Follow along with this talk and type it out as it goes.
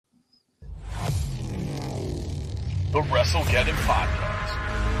the WrestleGeddon Podcast.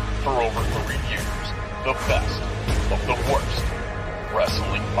 For over 3 years, the best of the worst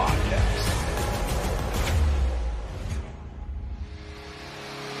wrestling podcasts.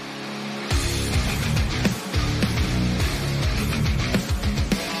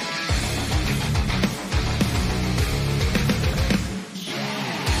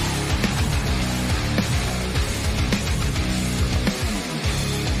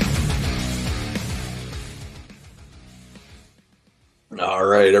 All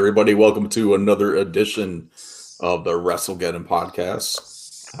right, everybody, welcome to another edition of the WrestleGeddon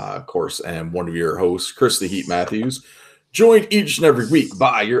Podcast. Of course, I am one of your hosts, Chris the Heat Matthews, joined each and every week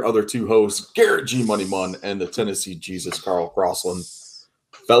by your other two hosts, Garrett G. Money Munn and the Tennessee Jesus, Carl Crossland.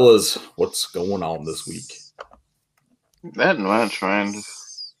 Fellas, what's going on this week? Not much, man.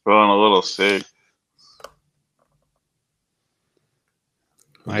 Just feeling a little sick.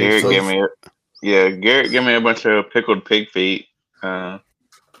 Garrett gave me a bunch of pickled pig feet that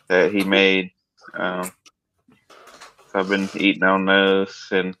he made. So I've been eating on those,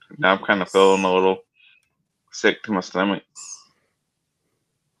 and now I'm kind of feeling a little sick to my stomach.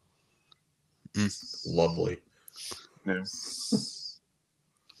 Lovely. Yeah. Is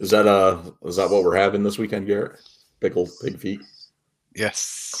that what we're having this weekend, Garrett? Pickled pig feet?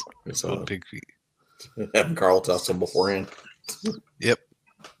 Yes. Pickled pig feet. Having Carl test them beforehand. Yep.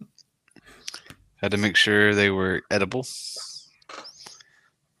 Had to make sure they were edible.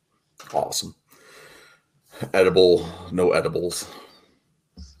 Awesome. Edible, no edibles.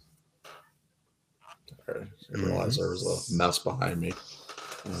 I didn't realize there was a mess behind me.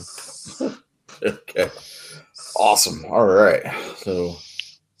 Okay. Awesome. All right. So,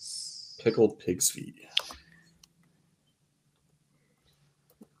 pickled pig's feet.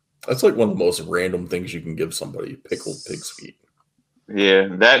 That's like one of the most random things you can give somebody, pickled pig's feet. Yeah,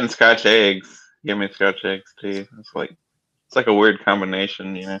 that and Scotch eggs. Give me Scotch eggs too. It's like a weird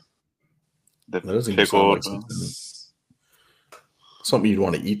combination, you know. That doesn't even sound like something you'd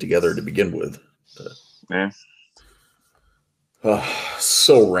want to eat together to begin with. Yeah.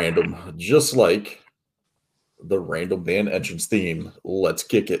 So random. Just like the random band entrance theme. Let's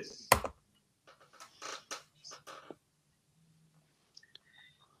kick it.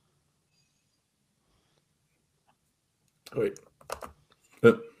 Wait.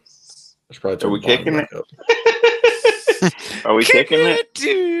 Are we kicking it? Are we kicking it?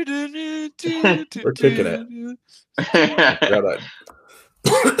 We're kicking it. I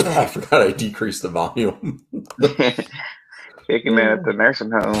forgot I decreased the volume. Kicking it at the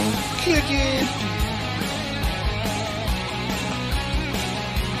nursing home. Kick it.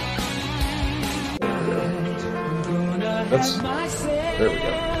 There we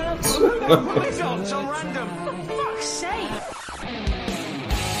go. So random, for fuck's sake.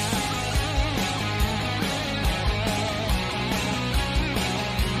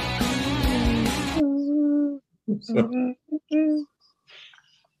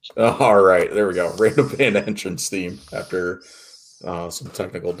 All right, there we go. Random band entrance theme after some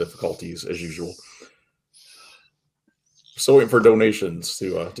technical difficulties as usual. Still waiting for donations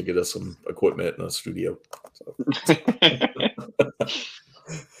to get us some equipment in a studio. So.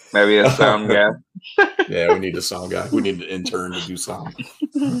 Maybe a sound guy. Yeah, we need a sound guy. We need an intern to do sound.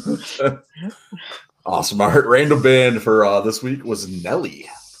 Awesome. Our random band for this week was Nelly.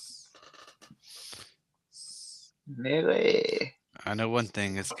 Nelly. I know one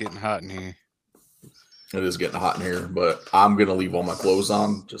thing, it's getting hot in here. It is getting hot in here, but I'm going to leave all my clothes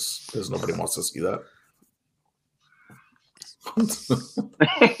on just because nobody wants to see that.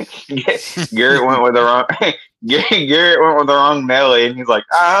 Garrett went with the wrong. Garrett went with the wrong Nelly, and he's like,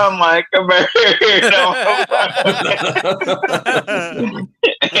 "I'm like a bird."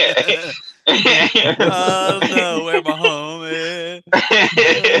 Oh no, where my home is.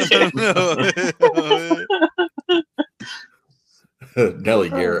 Nelly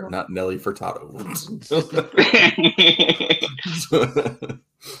Garrett, not Nelly Furtado.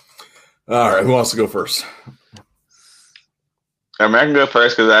 All right, who wants to go first? I can go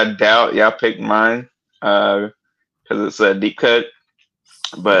first because I doubt y'all picked mine because it's a deep cut.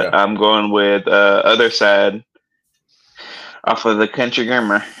 But yeah. I'm going with Other Side off of the Country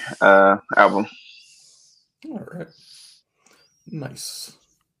Grammar album. All right. Nice.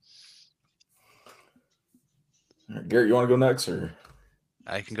 All right, Garrett, you want to go next? Or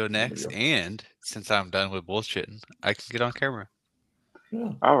I can go next, and since I'm done with bullshitting, I can get on camera.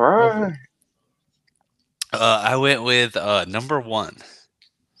 Yeah. All right. Okay. I went with number one.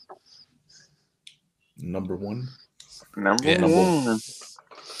 Number one? Number one.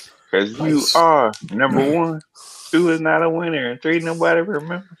 Because you are number one. 2 is not a winner, and 3 nobody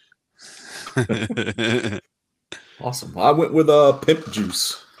remembers. Awesome. I went with Pimp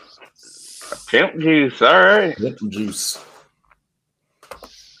Juice. Pimp Juice. All right. Pimp Juice.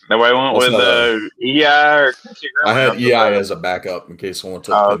 Nobody went with EI or Country I Grammar. had EI as a backup in case someone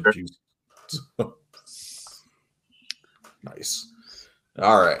took Pimp Juice. Nice.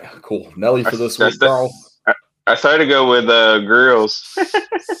 All right. Cool. Nelly for this week, Carl. I started to go with Grills.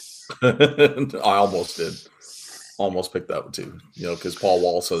 I almost did. Almost picked that one too. You know, because Paul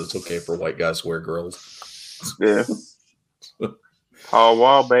Wall said it's okay for white guys to wear grills. Yeah. Paul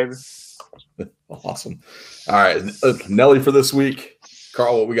Wall, baby. Awesome. All right. Nelly for this week.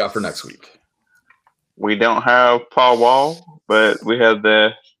 Carl, what we got for next week? We don't have Paul Wall, but we have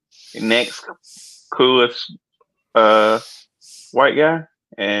the next coolest white guy,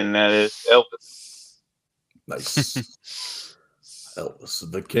 and that is Elvis. Nice.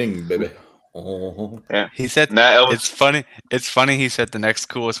 Elvis, the king, baby. Oh. Yeah, he said it's funny. It's funny. He said the next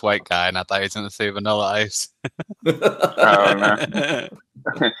coolest white guy, and I thought he was going to say Vanilla Ice. Oh no,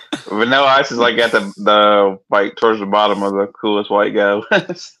 Vanilla Ice is like at the like towards the bottom of the coolest white guy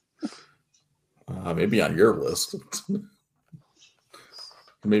list. Maybe on your list.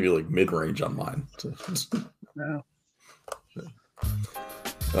 Maybe like mid-range on mine. No.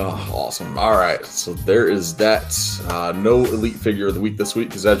 Oh, awesome. All right. So there is that. No elite figure of the week this week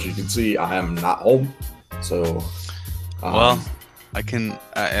because as you can see, I am not home. So, well, I can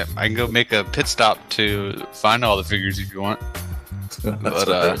go make a pit stop to find all the figures if you want.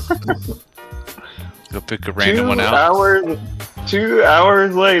 But go pick a random one out. 2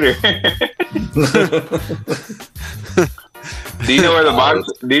 hours later. Do you know where the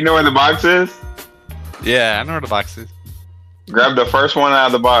box? Do you know where the box is? Yeah, I know where the box is. Grab the first one out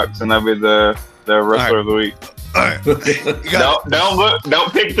of the box, and that'll be the wrestler of the week. All right. Don't look.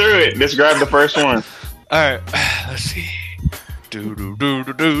 Don't pick through it. Just grab the first one. All right. Let's see. Do do do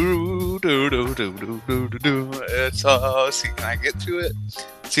do do do do do do do do. It's see. Can I get to it?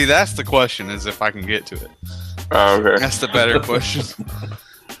 See, that's the question: is if I can get to it. Oh, okay. That's the better question.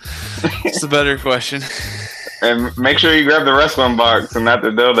 That's the better question. And make sure you grab the wrestling box and not the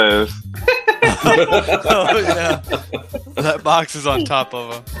dildos. Oh yeah, that box is on top of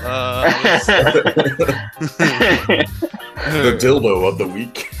them. The dildo of the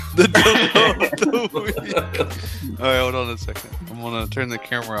week. The dildo of the week. All right, hold on a second. I'm gonna turn the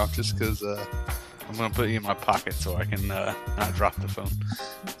camera off just because I'm gonna put you in my pocket so I can not drop the phone.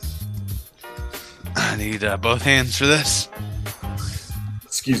 I need both hands for this.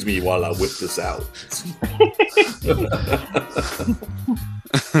 Excuse me while I whip this out.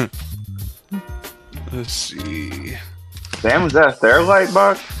 Let's see. Damn, is that a Sterilite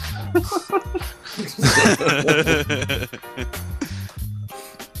box?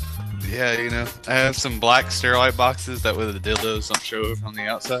 Yeah, you know, I have some black Sterilite boxes that with the dildos don't show from the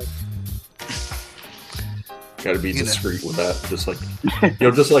outside. Got to be discreet with that. Just like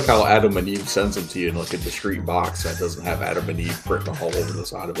just like how Adam and Eve sends them to you in like a discreet box that doesn't have Adam and Eve written all over the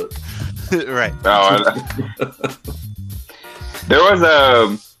side of it. Right. There was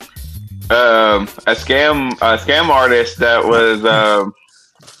a scam artist that was all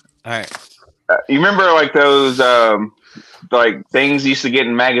right. You remember like those like things you used to get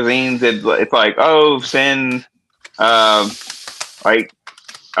in magazines? It's like, oh, send like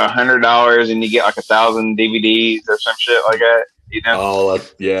 $100 and you get like 1,000 DVDs or some shit like that. You know? Oh,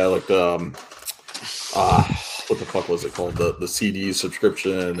 like the what the fuck was it called? The CD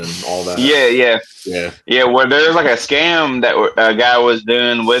subscription and all that. Yeah. Where there's like a scam that a guy was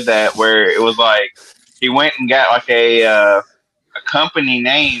doing with that, where it was like he went and got like a company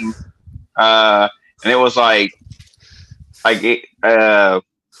name, and it was like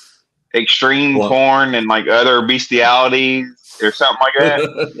extreme porn and like other bestialities or something like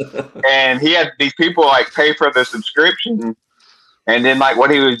that. And he had these people like pay for the subscription. And then, like,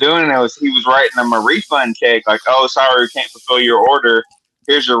 what he was doing was he was writing them a refund check, like, "Oh, sorry, we can't fulfill your order.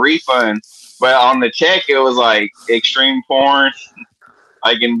 Here's your refund." But on the check, it was like extreme porn,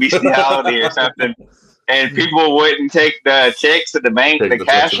 like in bestiality or something. And people wouldn't take the checks to the bank to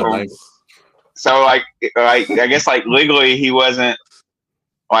cash them. So, like, I guess, like, legally, he wasn't,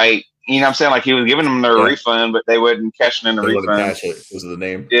 like, you know what I'm saying? Like, he was giving them their refund, but they wouldn't cash it in the refund. Wouldn't cash it was the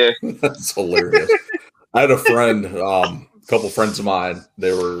name. Yeah. That's hilarious. I had a friend, couple friends of mine,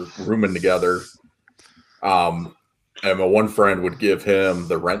 they were rooming together, and my one friend would give him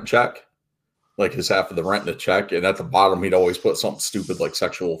the rent check, like his half of the rent in a check, and at the bottom he'd always put something stupid like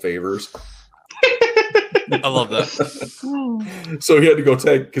sexual favors. I love that. So he had to go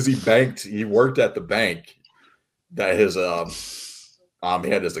take, because he worked at the bank that his he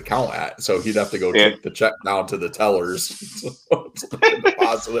had his account at, so he'd have to go take the check down to the tellers so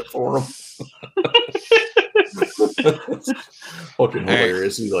deposit it for him. Fucking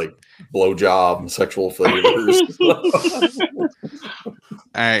hilarious. He's like blowjob, sexual flavors. All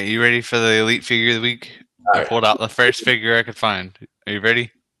right, you ready for the elite figure of the week? All I right. pulled out the first figure I could find. Are you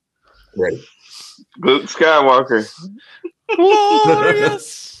ready? Ready. Luke Skywalker.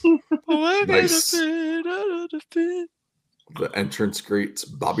 Glorious. Nice. The entrance greats,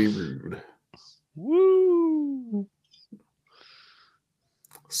 Bobby Roode. Woo!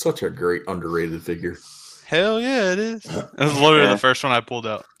 Such a great underrated figure. Hell yeah, it is. It was literally the first one I pulled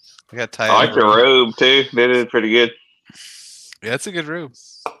out. I got tired. I like the robe too. They did pretty good. Yeah, it's a good robe.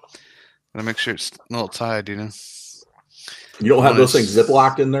 Gotta make sure it's a little tied, you know. You don't have those things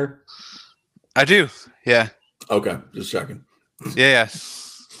ziplocked in there? I do. Yeah. Okay, just checking. Yeah.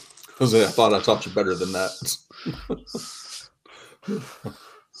 Because I thought I taught you better than that.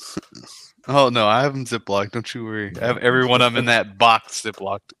 Oh no, I have them ziplocked. Don't you worry. I have every one of them in that box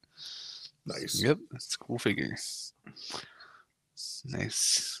ziplocked. Nice. Yep, that's a cool figure.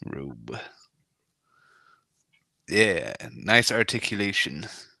 Nice robe. Yeah, nice articulation.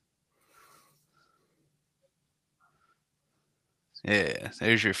 Yeah,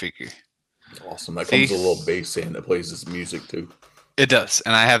 there's your figure. Awesome. That See? comes with a little bass and that plays his music too. It does,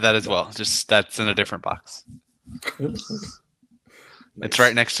 and I have that as well. Just that's in a different box. It's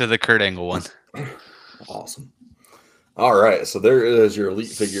right next to the Kurt Angle one. Awesome. All right, so there is your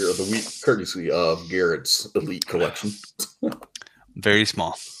elite figure of the week, courtesy of Garrett's Elite Collection. Very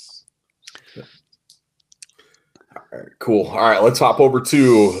small. All right, cool. All right, let's hop over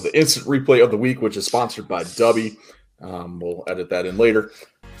to the instant replay of the week, which is sponsored by Dubby. We'll edit that in later.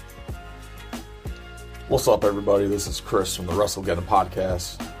 What's up, everybody? This is Chris from the WrestleGeddon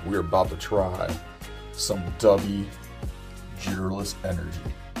Podcast. We're about to try some Dubby Jeerless Energy.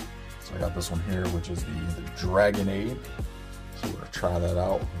 So I got this one here, which is the Dragonade. So we're going to try that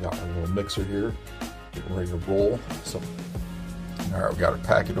out. We got our little mixer here, getting ready to roll. So, all right, we got our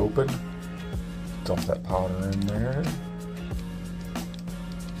packet open. Dump that powder in there.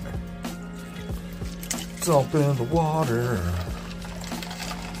 Dump in the water.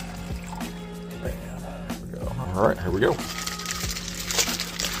 Man, there we go. All right, here we go.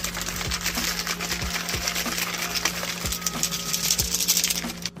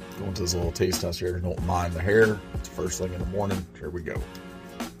 Going to this little taste test here. Don't mind the hair. It's first thing in the morning. Here we go.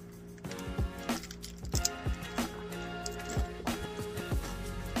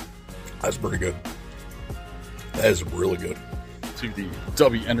 That's pretty good. That is really good. To the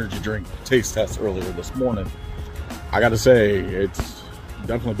W Energy drink taste test earlier this morning, I got to say it's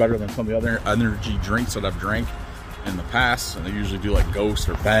definitely better than some of the other energy drinks that I've drank in the past. And they usually do like Ghost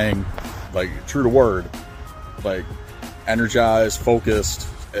or Bang, like true to word, like energized, focused.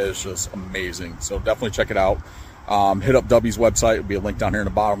 Is just amazing. So definitely check it out. Hit up Dubby's website. It'll be a link down here in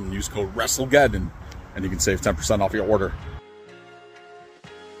the bottom. And use code WrestleGeddon, and you can save 10% off your order.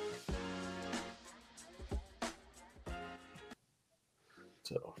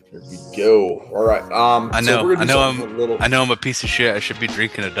 So here we go. All right. I know I'm I'm a piece of shit. I should be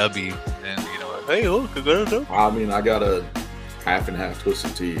drinking a W, and you know what? Hey, look, I got a W. I mean, I got a half and half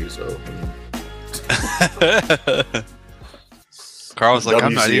twisted tea, so Carl was like,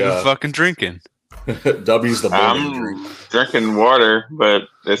 I'm W's not the, even fucking drinking. W's the morning I'm drink. drinking water, but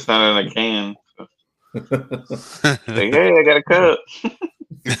it's not in a can. So. Like, hey, I got a cup.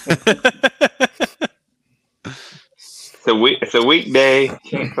 It's a weekday.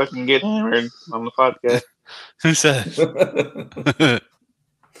 Can't fucking get hammered on the podcast. Who said?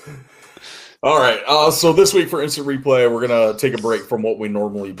 All right. So this week for instant replay, we're gonna take a break from what we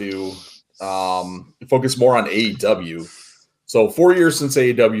normally do. Focus more on AEW. So 4 years since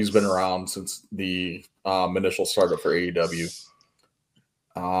AEW has been around, since the initial startup for AEW.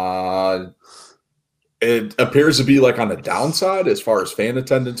 It appears to be like on the downside as far as fan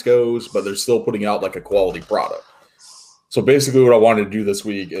attendance goes, but they're still putting out like a quality product. So basically what I wanted to do this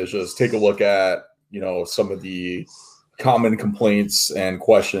week is just take a look at, some of the common complaints and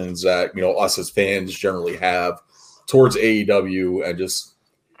questions that, us as fans generally have towards AEW, and just,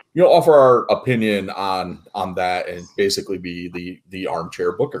 offer our opinion on that, and basically be the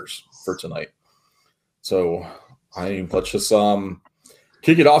armchair bookers for tonight. So let's just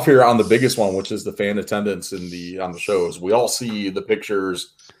kick it off here on the biggest one, which is the fan attendance on the shows. We all see the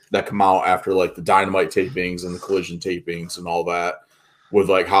pictures that come out after like the Dynamite tapings and the Collision tapings and all that, with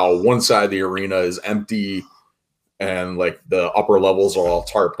like how one side of the arena is empty and like the upper levels are all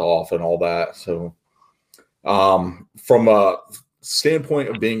tarped off and all that. So from a standpoint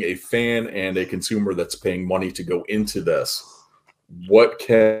of being a fan and a consumer that's paying money to go into this, what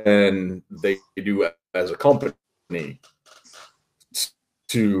can they do as a company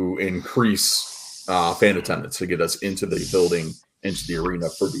to increase fan attendance to get us into the building, into the arena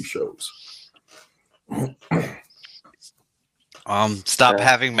for these shows. Stop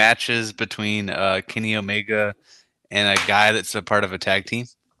having matches between Kenny Omega and a guy that's a part of a tag team.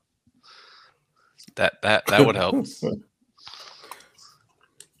 That would help.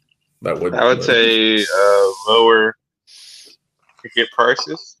 That would. I would say lower ticket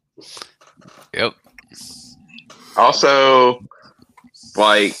prices. Yep. Also,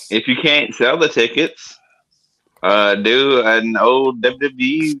 like if you can't sell the tickets, do an old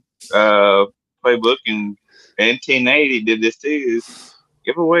WWE playbook, and 1080 did this too. Is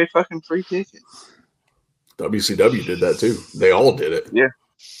give away fucking free tickets. WCW did that too. They all did it. Yeah.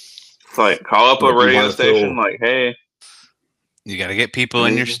 It's like call up a radio station, like, hey. You got to get people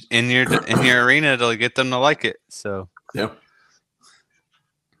in your arena to get them to like it. So yeah.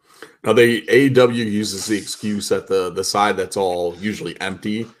 Now AEW uses the excuse that the side that's all usually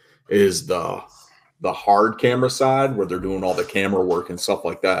empty is the hard camera side where they're doing all the camera work and stuff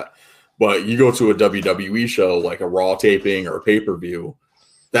like that. But you go to a WWE show like a Raw taping or a pay-per-view,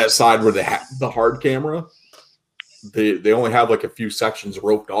 that side where they have the hard camera, they only have like a few sections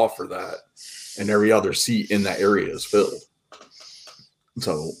roped off for that, and every other seat in that area is filled.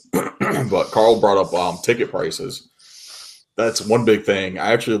 So, but Carl brought up ticket prices. That's one big thing.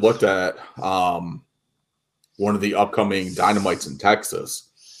 I actually looked at one of the upcoming Dynamites in Texas,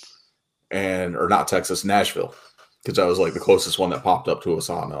 or not Texas, Nashville, because that was like the closest one that popped up to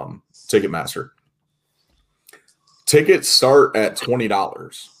us on Ticketmaster. Tickets start at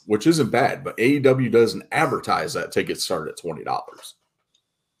 $20, which isn't bad, but AEW doesn't advertise that tickets start at $20.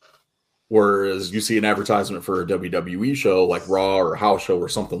 Whereas you see an advertisement for a WWE show like Raw or House Show or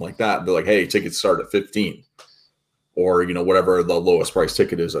something like that, they're like, hey, tickets start at $15, or whatever the lowest price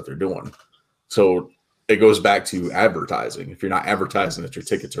ticket is that they're doing. So it goes back to advertising. If you're not advertising that your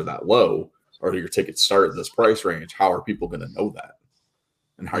tickets are that low or that your tickets start at this price range, how are people going to know that?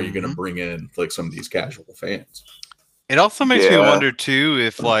 And how are you going to bring in like some of these casual fans? it also makes me wonder too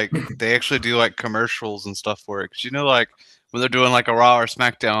if like they actually do like commercials and stuff for it, because like when they're doing like a Raw or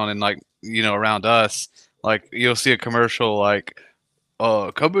SmackDown and like around us, like you'll see a commercial like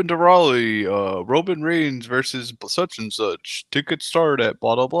coming to Raleigh, Roman Reigns versus such and such, tickets start at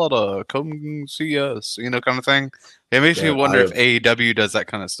blah blah blah, come see us, kind of thing. It makes me wonder if AEW does that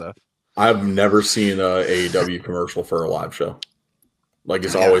kind of stuff. I've never seen a AEW commercial for a live show. Like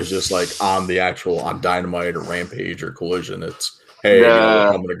it's always just like on Dynamite or Rampage or Collision. It's hey,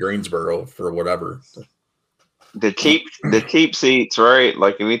 we're coming to Greensboro for whatever. The cheap seats, right?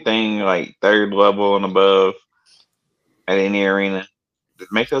 Like anything like third level and above at any arena,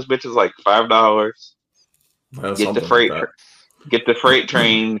 make those bitches like $5. Get the freight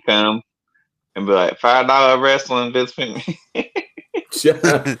train to come and be like $5 wrestling.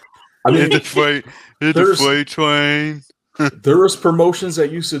 Yeah, I mean, hit the freight train. There was promotions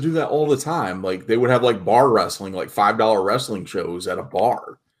that used to do that all the time. Like they would have like bar wrestling, like $5 wrestling shows at a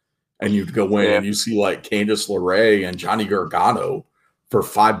bar. And you'd go in and you see like Candice LeRae and Johnny Gargano for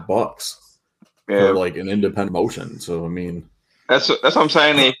 $5 for like an independent motion. So I mean, that's what I'm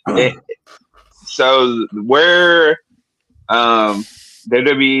saying. So where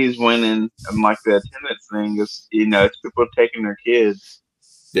WWE's winning and like the attendance thing is, it's people taking their kids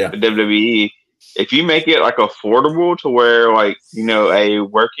to WWE. If you make it like affordable to where like a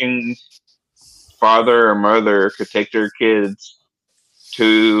working father or mother could take their kids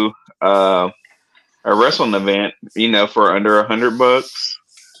to a wrestling event, for under $100,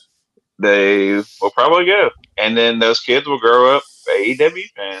 they will probably go, and then those kids will grow up AEW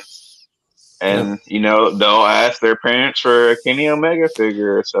fans, and they'll ask their parents for a Kenny Omega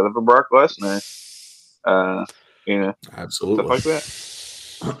figure instead of a Brock Lesnar. Absolutely, stuff like that.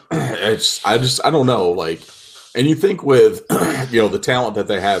 I don't know, like, and you think with the talent that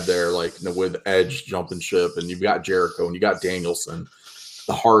they have there, like with Edge jumping ship, and you've got Jericho and you got Danielson,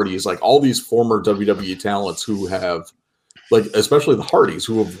 the Hardys, like all these former WWE talents who have, like, especially the Hardys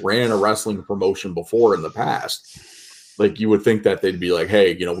who have ran a wrestling promotion before in the past. Like you would think that they'd be like,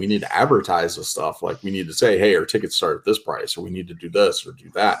 hey, we need to advertise this stuff. Like we need to say, hey, our tickets start at this price, or we need to do this or do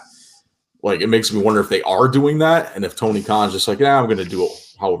that. Like it makes me wonder if they are doing that, and if Tony Khan's just like, yeah, I'm going to do it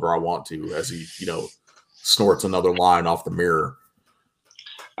however I want to, as he, snorts another line off the mirror.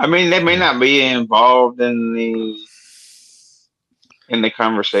 I mean, they may not be involved in the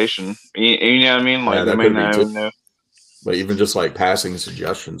conversation. You know what I mean? Like they may not even know. But even just like passing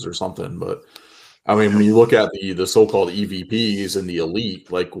suggestions or something. But I mean, when you look at the so-called EVPs and the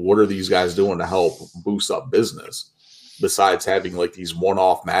elite, like what are these guys doing to help boost up business? Besides having like these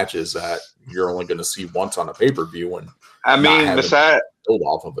one-off matches that you're only going to see once on a pay-per-view, and I mean, besides build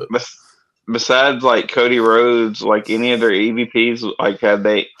off of it. besides like Cody Rhodes, like any of their EVPs, like had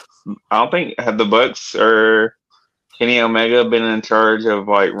they? I don't think had the Bucks or Kenny Omega been in charge of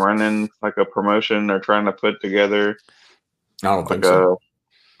like running like a promotion or trying to put together. I don't think like so.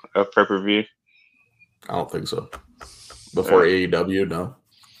 A pay-per-view. I don't think so. Before AEW, no.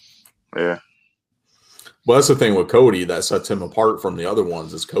 Yeah. Well, that's the thing with Cody that sets him apart from the other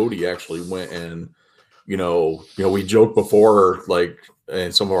ones is Cody actually went and, we joked before, like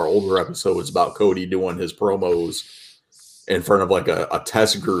in some of our older episodes about Cody doing his promos in front of like a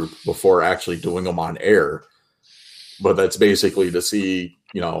test group before actually doing them on air. But that's basically to see,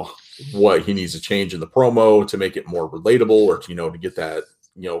 what he needs to change in the promo to make it more relatable or, to get that,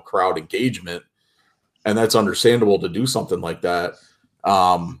 crowd engagement. And that's understandable to do something like that.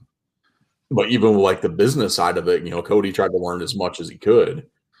 But even with like the business side of it, Cody tried to learn as much as he could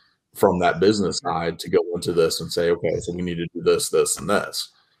from that business side to go into this and say, okay, so we need to do this, this, and this.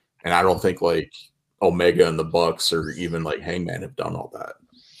 And I don't think like Omega and the Bucks or even like Hangman have done all that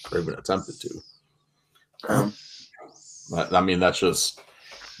or even attempted to. I mean, that's just,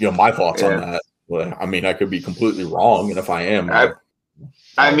 my thoughts on that. But, I mean, I could be completely wrong. And if I am,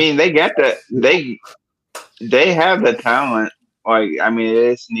 I mean, they get that. They have the talent. Like, I mean,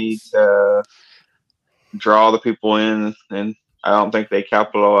 they just need to draw the people in, and I don't think they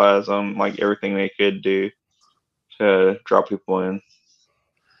capitalize on like everything they could do to draw people in.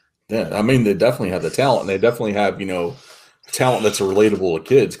 Yeah, I mean, they definitely have the talent, and they definitely have talent that's relatable to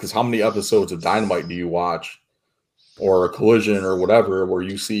kids. Because how many episodes of Dynamite do you watch, or a Collision or whatever, where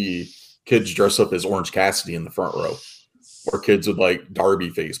you see kids dress up as Orange Cassidy in the front row, or kids with like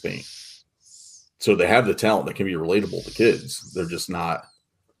Darby face paint? So they have the talent that can be relatable to kids. They're just not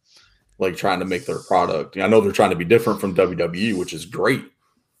like trying to make their product. I know they're trying to be different from WWE, which is great.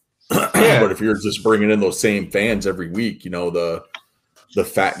 But if you're just bringing in those same fans every week, the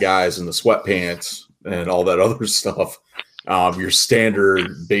fat guys in the sweatpants and all that other stuff, your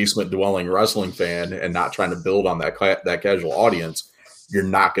standard basement dwelling wrestling fan, and not trying to build on that casual audience, you're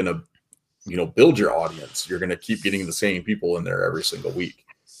not going to, build your audience. You're going to keep getting the same people in there every single week.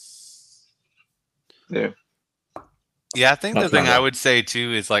 Yeah, I think the thing I would say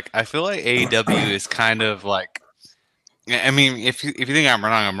too is like I feel like AEW is kind of like, I mean, if you think I'm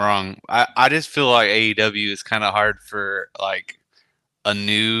wrong, I'm wrong. I just feel like AEW is kind of hard for like a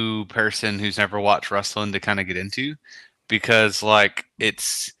new person who's never watched wrestling to kind of get into, because like I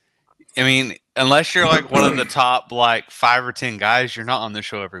mean, unless you're like one of the top like 5 or 10 guys, you're not on the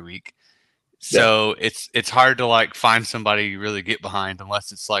show every week. So it's hard to like find somebody you really get behind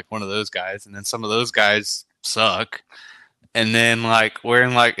unless it's like one of those guys, and then some of those guys suck. And then like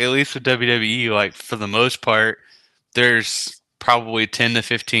wearing like at least with WWE, like for the most part, there's probably 10 to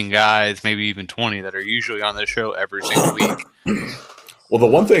 15 guys, maybe even 20 that are usually on the show every single week. Well, the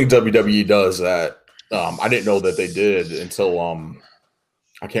one thing WWE does that I didn't know that they did until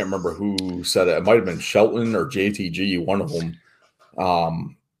I can't remember who said it. It might have been Shelton or JTG, one of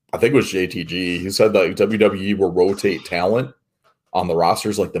them. I think it was JTG. He said that WWE will rotate talent on the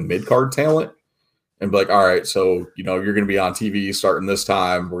rosters, like the mid-card talent, and be like, all right, so, you're going to be on TV starting this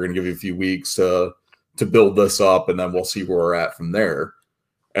time. We're going to give you a few weeks to build this up, and then we'll see where we're at from there.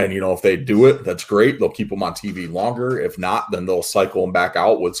 And, if they do it, that's great. They'll keep them on TV longer. If not, then they'll cycle them back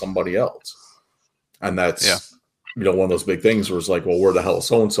out with somebody else. And that's, one of those big things where it's like, well, where the hell has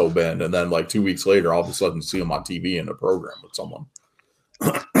so-and-so been? And then like 2 weeks later, all of a sudden see them on TV in a program with someone.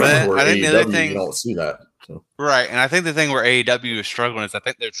 But I think the other thing, you don't see that. So. Right. And I think the thing where AEW is struggling is I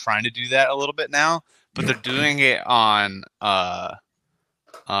think they're trying to do that a little bit now, but they're doing it on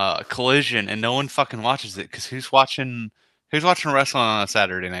Collision, and no one fucking watches it because who's watching wrestling on a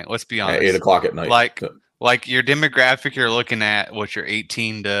Saturday night? Let's be honest. At 8:00 at night. Like your demographic you're looking at, what you're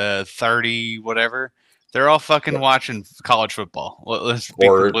 18 to 30, whatever. They're all fucking watching college football. Let's be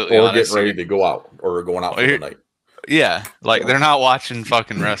completely honest. Getting ready to go out or going out for the night. Yeah, like they're not watching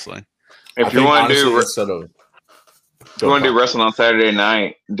fucking wrestling. If you want to do wrestling on Saturday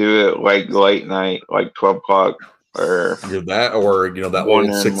night, do it like late night, like 12 o'clock, or either that, or that old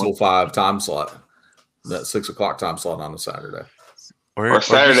 6:05 time slot, that 6 o'clock time slot on a Saturday, or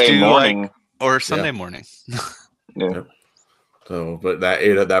Saturday morning, or Sunday morning. Yeah. So, but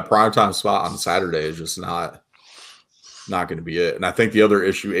that prime time spot on Saturday is just not going to be it. And I think the other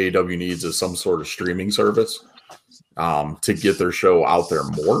issue AEW needs is some sort of streaming service to get their show out there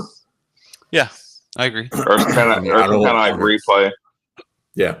more. Yeah, I agree. Or kind of like replay.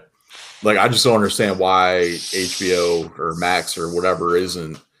 Yeah, like I just don't understand why HBO or Max or whatever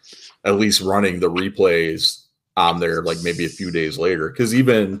isn't at least running the replays on there, like maybe a few days later. Because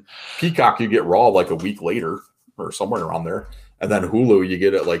even Peacock, you get Raw like a week later or somewhere around there. and then Hulu you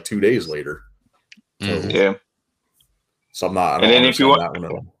get it like 2 days later. So, Yeah. So I'm not. I don't And then if you understand want, that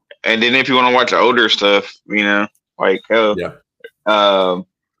one at all. and then if you want to watch older stuff, like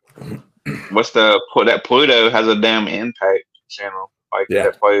what's that Pluto has a damn Impact channel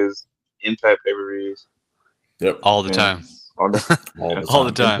that plays Impact pay-per-views. Yep. All the time. All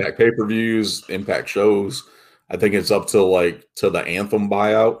the time. Impact pay-per-views, Impact shows. I think it's up to the Anthem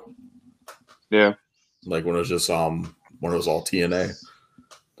buyout. Yeah. Like when it was just when it was all TNA.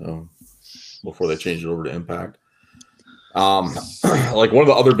 Before they changed it over to Impact. Like one of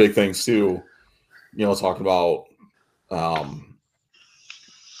the other big things too, talking about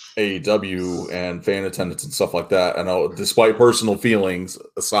AEW and fan attendance and stuff like that. I know, despite personal feelings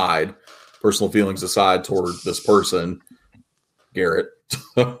aside toward this person, Garrett.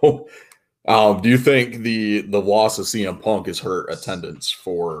 Do you think the loss of CM Punk has hurt attendance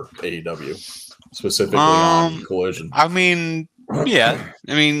for AEW, specifically on Collision? I mean, yeah.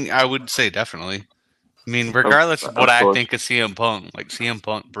 I mean, I would say definitely. I mean, regardless of what I think of CM Punk, like CM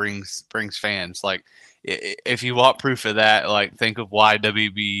Punk brings fans. Like, if you want proof of that, like think of why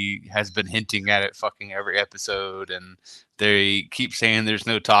WB has been hinting at it fucking every episode, and they keep saying there's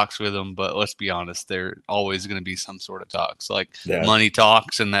no talks with them. But let's be honest, there always going to be some sort of talks, like money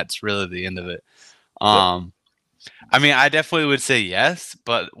talks, and that's really the end of it. I mean, I definitely would say yes,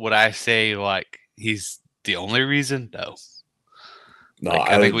 but would I say like he's the only reason? No. No,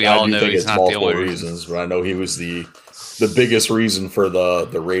 I think we all know he's not the only reasons, but I know he was the biggest reason for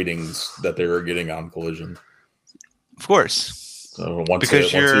the ratings that they were getting on Collision. Of course. So once he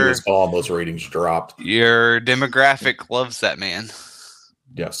was gone, those ratings dropped. Your demographic loves that man.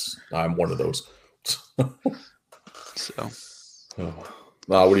 Yes, I'm one of those. So,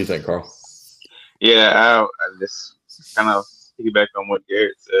 what do you think, Carl? Yeah, I just kind of piggyback on what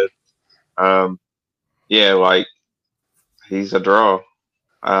Garrett said. Yeah, like he's a draw.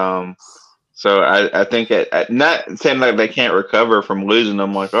 So I think not saying like they can't recover from losing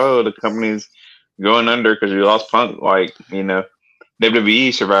them, like, oh, the company's going under because you lost Punk. Like,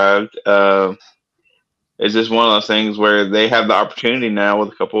 WWE survived. It's just one of those things where they have the opportunity now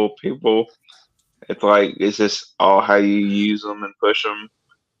with a couple of people. It's like, it's just all how you use them and push them,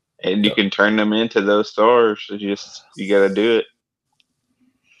 and you can turn them into those stars. It's just, you got to do it.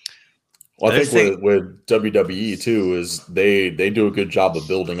 Well, I think with WWE too is they do a good job of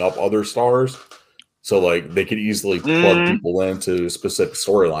building up other stars, so like they could easily plug people into specific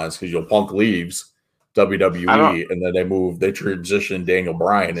storylines because Punk leaves WWE and then they transition Daniel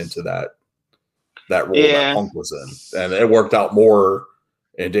Bryan into that role that Punk was in, and it worked out more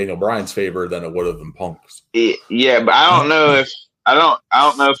in Daniel Bryan's favor than it would have in Punk's. Yeah, but I don't know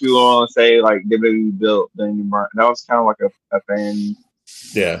if you want to say like WWE built Daniel Bryan. That was kind of like a fan.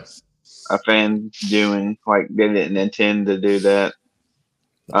 Yeah. A fan doing, like, they didn't intend to do that.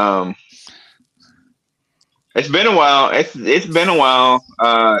 It's been a while. It's been a while.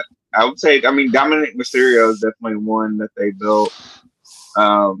 I would say, I mean, Dominic Mysterio is definitely one that they built.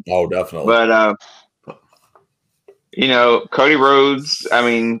 Definitely. But Cody Rhodes, I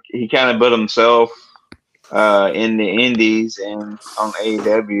mean, he kind of built himself in the Indies and on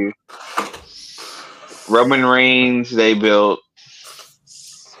AEW. Roman Reigns, they built.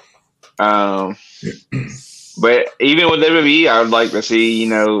 But even with WWE, I would like to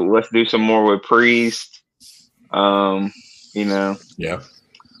see, let's do some more with Priest. Let's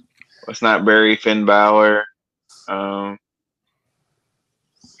not bury Finn Balor. Get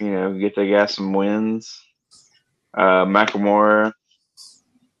the guy some wins. Nakamura.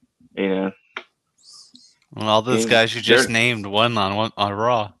 Well, all those guys you just named won on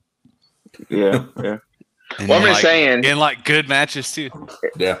Raw. Yeah. Well, I'm just saying, in like good matches too.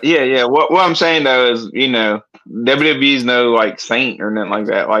 Yeah. What I'm saying though is, WWE's no like saint or nothing like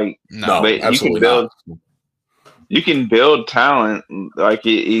that. Like, no, but absolutely not. You can build talent. Like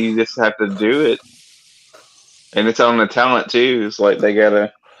you just have to do it, and it's on the talent too. It's like they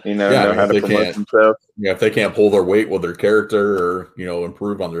gotta, know how to promote themselves. Yeah, if they can't pull their weight with their character or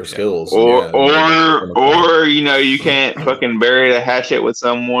improve on their skills, or you can't fucking bury the hatchet with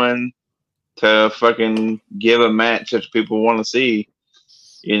someone to fucking give a match that people want to see,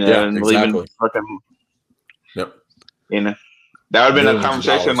 and leaving fucking, that would have been a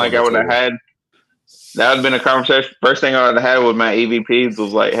conversation like I would have had. That would have been a conversation. First thing I would have had with my EVPs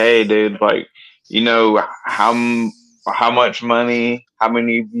was like, hey, dude, like, how much money, how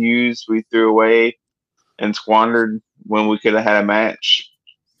many views we threw away and squandered when we could have had a match.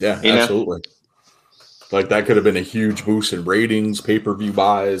 Yeah, absolutely. Like that could have been a huge boost in ratings, pay-per-view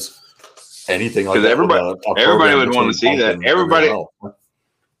buys. Anything like that. Everybody would want to see that. Everybody,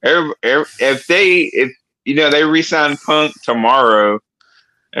 if they re-signed Punk tomorrow,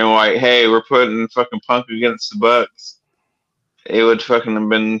 and like, hey, we're putting fucking Punk against the Bucks. It would fucking have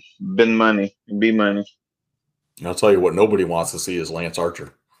been money, be money. I'll tell you what, nobody wants to see is Lance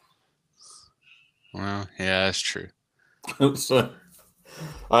Archer. Well, yeah, that's true. So,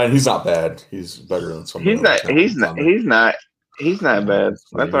 he's not bad. He's better than some. He's not bad.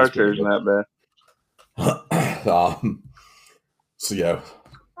 Lance Archer is not bad. So yeah,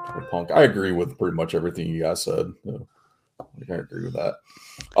 Punk. I agree with pretty much everything you guys said. I agree with that.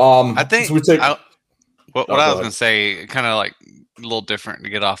 I think so we take. What I was gonna say, kind of like a little different to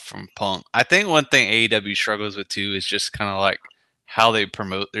get off from Punk. I think one thing AEW struggles with too is just kind of like how they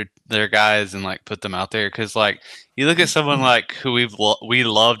promote their guys and like put them out there. Because like you look at someone like who we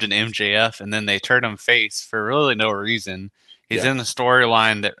loved in MJF, and then they turn him face for really no reason. He's in a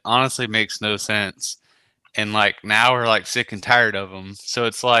storyline that honestly makes no sense, and like now we're like sick and tired of him. So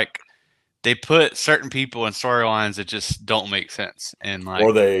it's like they put certain people in storylines that just don't make sense, and like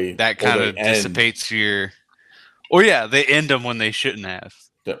that kind of dissipates your. Or yeah, they end them when they shouldn't have.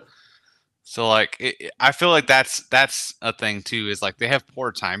 Yeah. So like, I feel like that's a thing too. Is like they have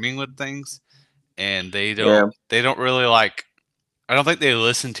poor timing with things, and they don't really like. I don't think they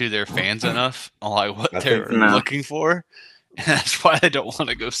listen to their fans enough on like what they're looking for, and that's why they don't want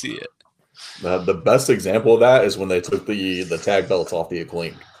to go see it. The best example of that is when they took the tag belts off the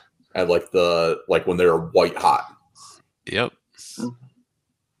Acclaim, at like when they were white hot. Yep.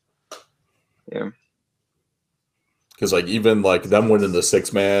 Yeah. Because like even like them winning the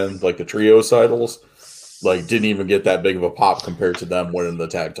 6-man, like the trio titles, like didn't even get that big of a pop compared to them winning the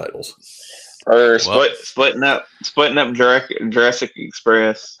tag titles. Or splitting up Jurassic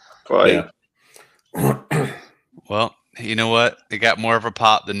Express. Like. Yeah. Well, you know what? They got more of a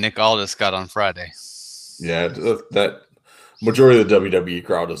pop than Nick Aldis got on Friday. Yeah, that majority of the WWE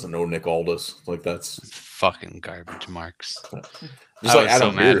crowd doesn't know Nick Aldis. Like that's fucking garbage marks. Just like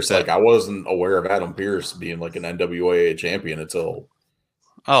Adam Pearce, like I wasn't aware of Adam Pearce being like an NWA champion until.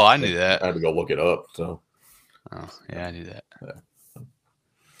 Oh, I knew that. I had to go look it up. So. Oh yeah, I knew that. Yeah.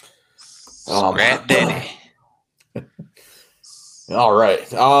 Scrap Daddy. All right.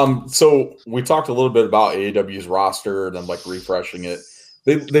 So we talked a little bit about AEW's roster and I'm like refreshing it.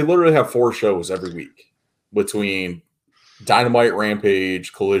 They literally have 4 shows every week between Dynamite,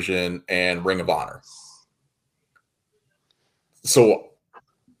 Rampage, Collision, and Ring of Honor. So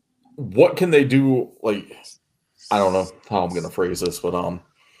what can they do? Like, I don't know how I'm going to phrase this, but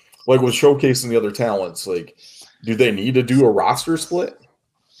like with showcasing the other talents, like, do they need to do a roster split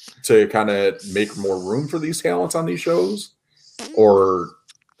to kind of make more room for these talents on these shows? Or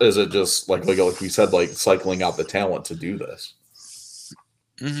is it just like we said, like cycling out the talent to do this?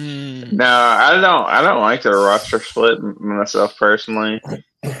 Mm-hmm. No, I don't like the roster split myself personally,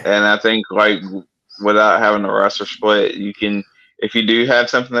 and I think like without having a roster split, you can, if you do have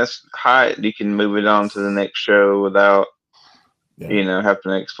something that's hot, you can move it on to the next show without having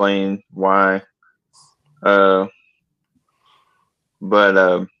to explain why. But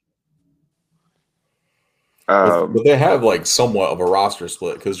they have like somewhat of a roster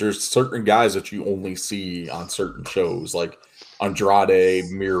split because there's certain guys that you only see on certain shows, like Andrade,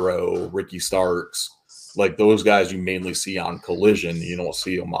 Miro, Ricky Starks. Like those guys you mainly see on Collision. You don't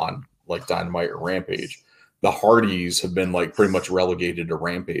see them on like Dynamite or Rampage. The Hardys have been like pretty much relegated to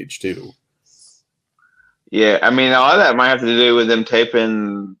Rampage too. Yeah, I mean, a lot of that might have to do with them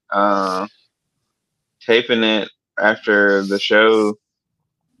taping it after the show.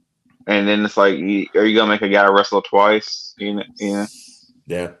 And then it's like, are you gonna make a guy wrestle twice? You know?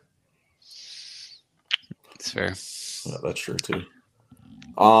 Yeah, it's fair. Yeah, that's true too.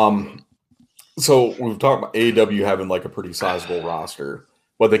 So we've talked about AEW having like a pretty sizable roster,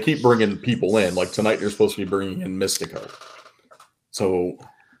 but they keep bringing people in. Like tonight, they're supposed to be bringing in Mystico. So,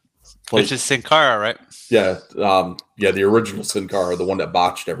 like, which is Sin Cara, right? Yeah, the original Sin Cara, the one that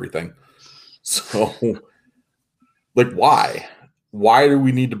botched everything. So, like, why? Why do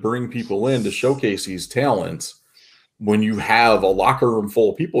we need to bring people in to showcase these talents when you have a locker room full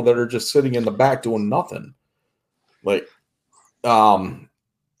of people that are just sitting in the back doing nothing? Like, I'm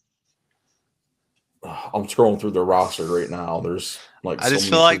scrolling through the roster right now. There's like I just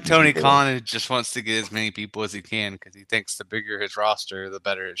feel like Tony Khan just wants to get as many people as he can because he thinks the bigger his roster, the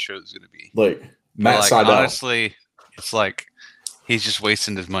better his show is going to be. Like Matt Sydal. Honestly, it's like he's just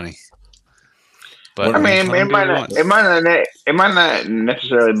wasting his money. But I mean, it might not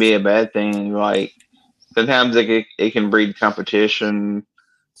necessarily be a bad thing. Like sometimes it can breed competition.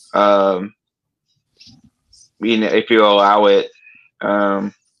 If you allow it,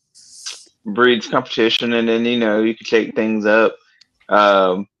 breeds competition, and then you can take things up.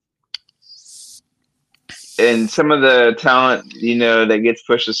 and some of the talent, that gets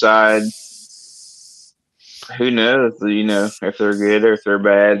pushed aside. Who knows? If they're good or if they're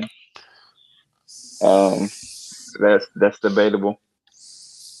bad. That's debatable.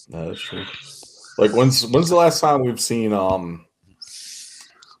 That's true. Like when's the last time we've seen I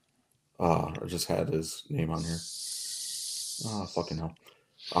just had his name on here. Oh fucking hell.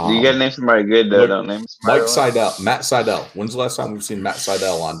 You gotta name somebody good though, don't name somebody Mike Seidel. Matt Seidel. When's the last time we've seen Matt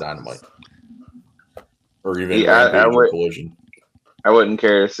Seidel on Dynamite? Or even Rampage or Collision? I wouldn't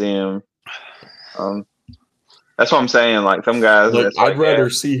care to see him. That's what I'm saying. Like some guys, I'd rather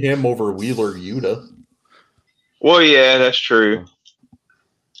see him over Wheeler Yuta. Well, yeah, that's true.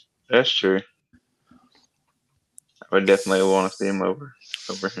 That's true. I would definitely want to see him over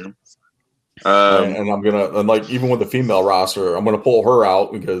him. And I'm gonna even with the female roster, I'm gonna pull her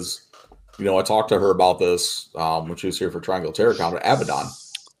out because I talked to her about this when she was here for Triangle Terror Con.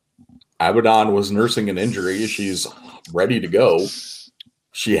 Abaddon was nursing an injury. She's ready to go.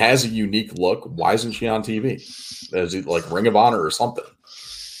 She has a unique look. Why isn't she on TV? Is it like Ring of Honor or something?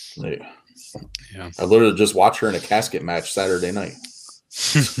 Yeah. I literally just watched her in a casket match Saturday night.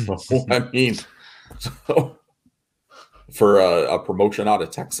 I mean, for a promotion out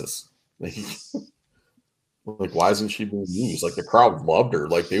of Texas. Like, why isn't she being used? Like, the crowd loved her.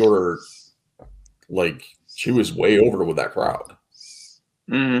 Like, they were, like, she was way over with that crowd.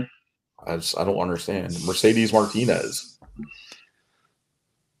 Mm-hmm. I don't understand. Mercedes Martinez.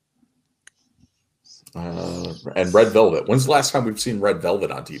 And Red Velvet. When's the last time we've seen Red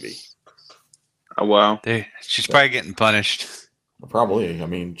Velvet on TV? Oh, wow. She's probably getting punished. Probably. I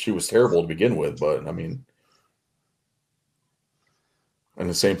mean, she was terrible to begin with, but, I mean... And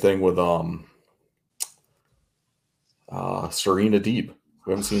the same thing with Serena Deeb.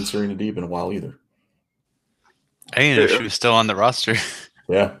 We haven't seen Serena Deeb in a while either. I didn't know she was still on the roster.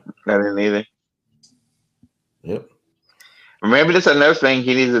 Yeah. I didn't either. Yep. Maybe that's another thing.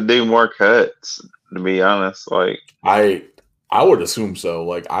 He needs to do more cuts, to be honest. Like I would assume so.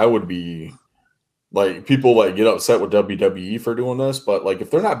 Like I would be like people like get upset with WWE for doing this, but like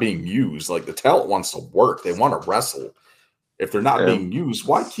if they're not being used, like the talent wants to work, they want to wrestle. If they're not being used,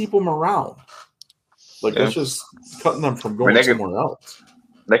 why keep them around? Like that's just cutting them from going somewhere else.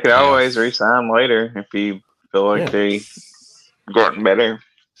 They could always re-sign later if you feel like they gotten better.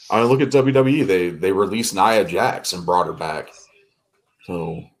 I mean, look at WWE. They released Nia Jax and brought her back.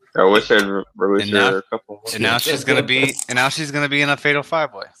 So I wish they'd release her a couple more. And now she's gonna be in a Fatal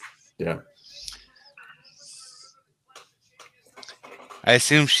 5-Way. Yeah. I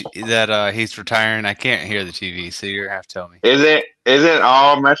assume that he's retiring. I can't hear the TV, so you're gonna have to tell me. Isn't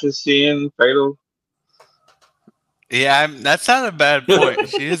all matches seen Fatal? Yeah, that's not a bad point.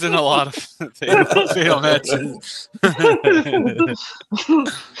 She is in a lot of fatal matches.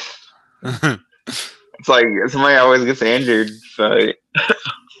 It's like somebody always gets injured. So.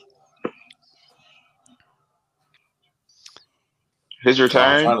 Who's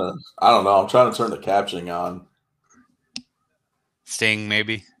retiring? I don't know. I'm trying to turn the captioning on. Sting,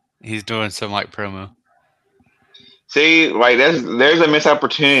 maybe. He's doing some like promo. See, like there's a missed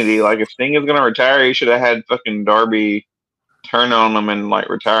opportunity. Like if Sting is gonna retire, he should have had fucking Darby turn on him and like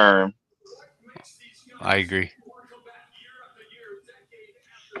retire him. I agree.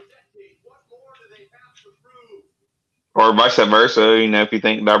 Or vice versa, if you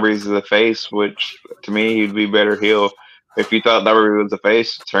think Darby's the face, which to me he'd be better heel. If you thought Darby was the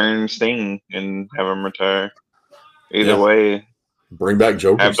face, turn Sting and have him retire. Either way. Bring back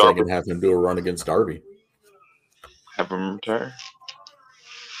Joker Sting and have him do a run against Darby. Have him retire.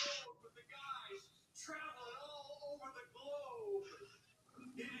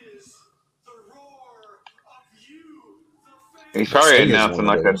 He's probably announcing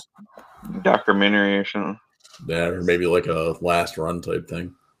like a documentary or something. Yeah, or maybe like a last run type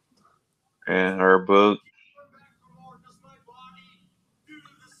thing. Yeah, or a book.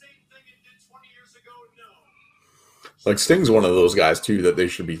 Like Sting's one of those guys too that they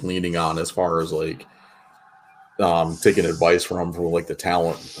should be leaning on as far as like taking advice from for like the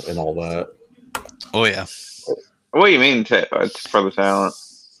talent and all that. Oh yeah. What do you mean for the talent?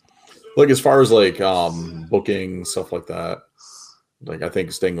 Like as far as like booking stuff like that. Like I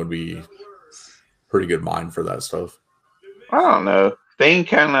think Sting would be pretty good mind for that stuff. I don't know. Sting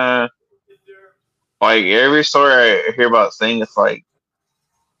kind of like every story I hear about Sting, it's like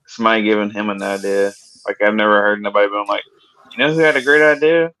somebody giving him an idea. Like I've never heard nobody being like, who had a great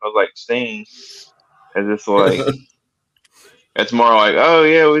idea? I was like Sting. It's just like it's more like, oh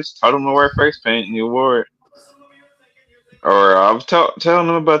yeah, we just told him to wear face paint and he wore it. Or I was telling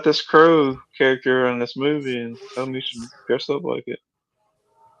him about this Crow character in this movie and telling him you should dress up like it.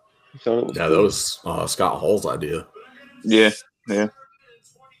 So it was Yeah, cool. that was Scott Hall's idea. Yeah.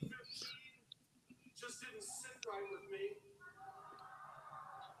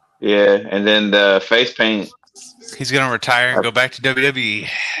 Yeah, and then the face paint. He's gonna retire and go back to WWE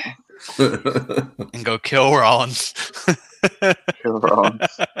and go kill Rollins. I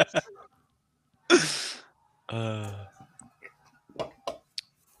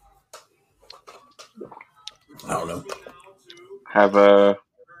don't know. Have a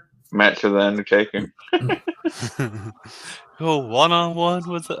match with the Undertaker. Go 1-on-1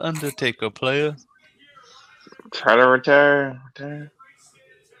 with the Undertaker, player. Try to retire.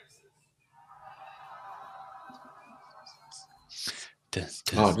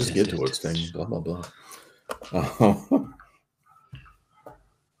 Just get to it, Sting. Blah blah blah.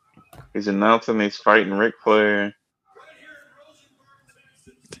 He's announcing he's fighting Ric Flair.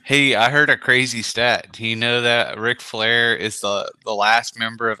 Hey, I heard a crazy stat. Do you know that Ric Flair is the last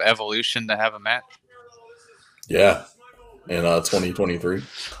member of Evolution to have a match? Yeah, in 2023.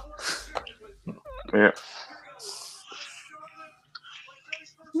 Yeah.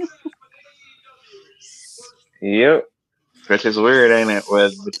 Yep. Which is weird, ain't it?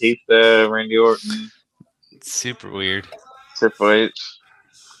 With Batista, Randy Orton. It's super weird. Triple H.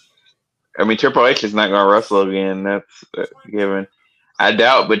 I mean, Triple H is not going to wrestle again. That's given. I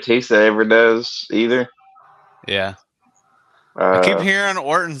doubt Batista ever does either. Yeah. I keep hearing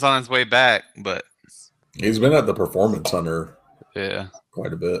Orton's on his way back, but he's been at the Performance Center. Yeah,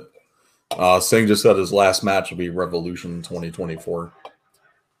 quite a bit. Singh just said his last match will be Revolution 2024.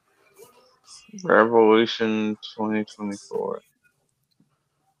 Revolution 2024.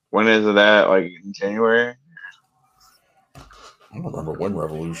 When is it at? Like in January? I don't remember when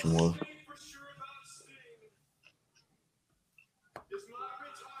Revolution was.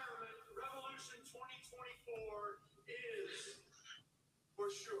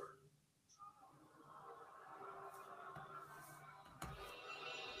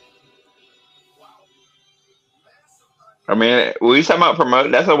 I mean, we talking about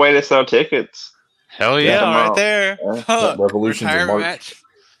promote. That's a way to sell tickets. Hell yeah, right there. Yeah. Revolution's in March. Match.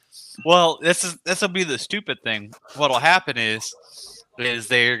 Well, this will be the stupid thing. What'll happen is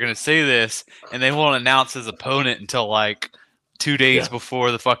they're gonna say this and they won't announce his opponent until like 2 days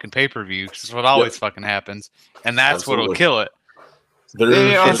before the fucking pay-per-view. Because that's what always fucking happens, and that's what'll kill it. You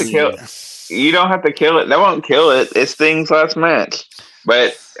don't have to kill it. You don't have to kill it. That won't kill it. It's Sting's last match.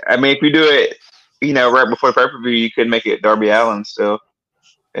 But I mean, if you do it, right before pay-per-view, you could make it Darby Allin still.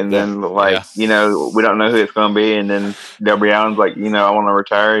 And then, we don't know who it's going to be. And then Darby Allin's like, I want to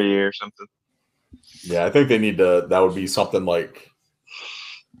retire you or something. Yeah, I think they need to. That would be something like.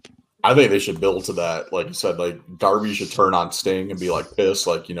 I think they should build to that. Like you said, like Darby should turn on Sting and be like pissed,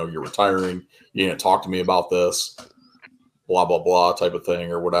 like, you're retiring. You didn't talk to me about this, blah, blah, blah type of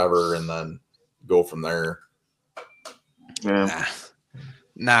thing or whatever. And then go from there. Yeah.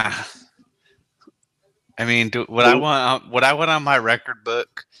 Nah. I mean, what I want on my record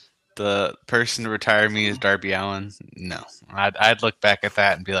book, the person to retire me is Darby Allin. No, I'd look back at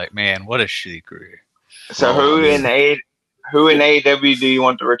that and be like, man, what a shitty career. So who in AEW do you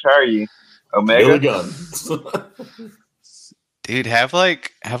want to retire you? Omega? Billy Gunn. Dude, have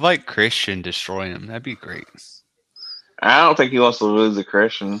Christian destroy him. That'd be great. I don't think he wants to lose to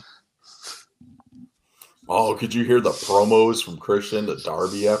Christian. Oh, could you hear the promos from Christian to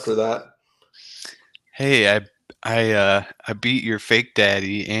Darby after that? Hey, I beat your fake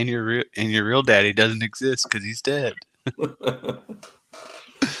daddy, and your real daddy doesn't exist because he's dead.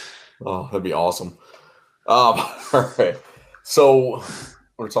 Oh, that'd be awesome. All right, so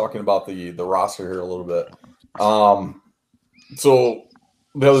we're talking about the roster here a little bit. So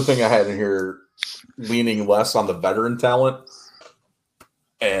the other thing I had in here, leaning less on the veteran talent,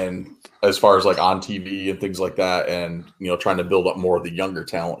 and as far as like on TV and things like that, and trying to build up more of the younger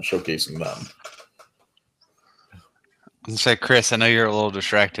talent, showcasing them. I'm say, Chris, I know you're a little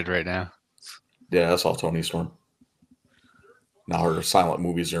distracted right now. Yeah, that's all Tony Storm. Now her silent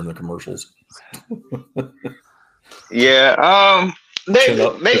movies are in the commercials. Yeah, they've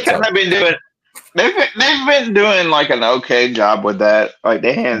kind of been doing. They've been doing like an okay job with that. Like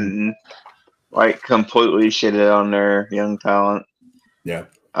they hadn't like completely shitted on their young talent. Yeah.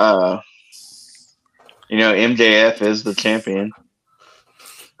 MJF is the champion.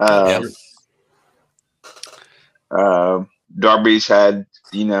 Darby's had,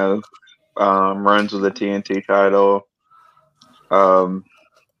 runs with the TNT title.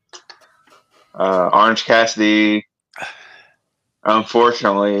 Orange Cassidy,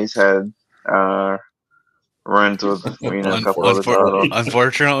 unfortunately, he's had runs with a couple of titles.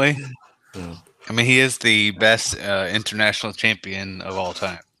 Unfortunately, yeah. I mean, he is the best international champion of all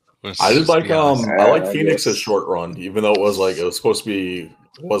time. I did like I like I Phoenix's guess. short run, even though it was supposed to be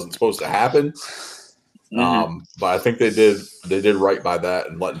wasn't supposed to happen. But I think they did right by that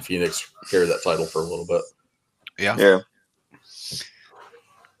and letting Phoenix carry that title for a little bit. Yeah.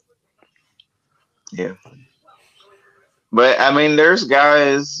 Yeah. But I mean, there's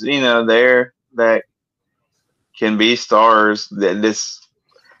guys, there that can be stars.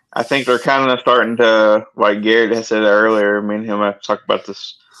 I think they're kind of starting to, like Garrett has said earlier. Me and him have talked about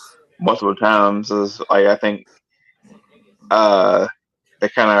this multiple times. Is like I think they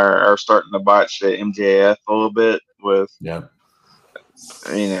kind of are starting to botch the MJF a little bit with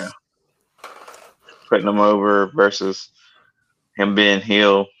putting them over versus him being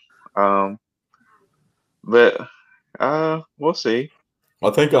heel. But we'll see.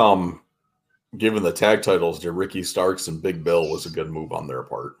 I think giving the tag titles to Ricky Starks and Big Bill was a good move on their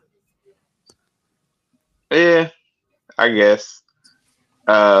part. Yeah, I guess.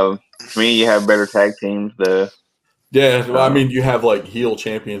 To me, you have better tag teams. Yeah, well, I mean, you have like heel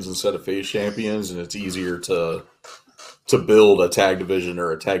champions instead of face champions, and it's easier to build a tag division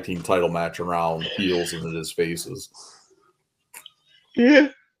or a tag team title match around heels than it is faces. Yeah.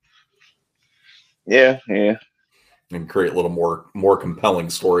 And create a little more compelling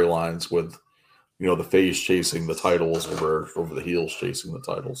storylines with the face chasing the titles over the heels chasing the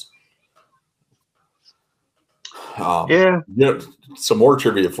titles. Some more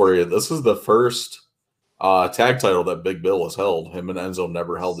trivia for you. This is the first tag title that Big Bill has held. Him and Enzo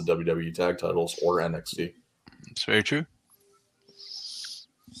never held the WWE tag titles or NXT. It's very true.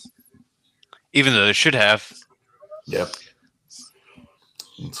 Even though they should have. Yep.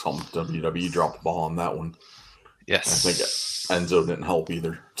 And some WWE dropped the ball on that one. Yes. I think Enzo didn't help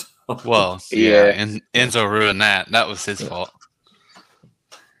either. Well, yeah, and Enzo ruined that. That was his fault.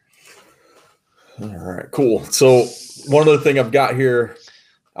 All right, cool. So one other thing I've got here,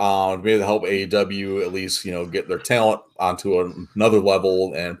 maybe to help AEW at least, get their talent onto another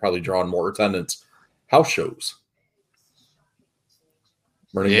level and probably draw in more attendance. House shows.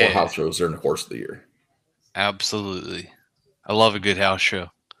 Running more house shows during the course of the year. Absolutely. I love a good house show.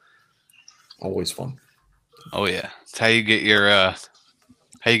 Always fun. Oh yeah, it's how you get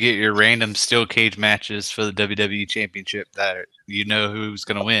your random steel cage matches for the WWE Championship that who's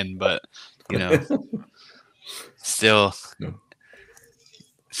going to win, but still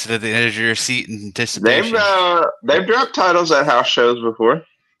sit at the edge of your seat in anticipation. They've dropped titles at house shows before.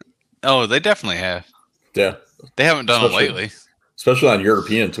 Oh, they definitely have. Yeah, they haven't done it lately. Especially on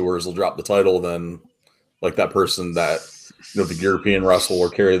European tours, they'll drop the title, then like that person that. The European wrestler will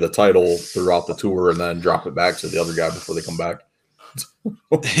carry the title throughout the tour and then drop it back to the other guy before they come back.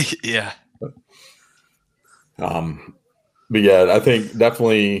 Yeah. But yeah, I think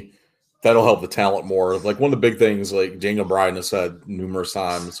definitely that'll help the talent more. Like one of the big things, like Daniel Bryan has said numerous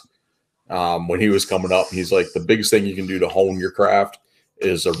times when he was coming up, he's like, the biggest thing you can do to hone your craft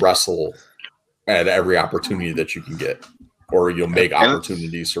is to wrestle at every opportunity that you can get, or you'll make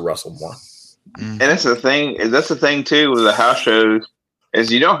opportunities to wrestle more. And that's the thing too with the house shows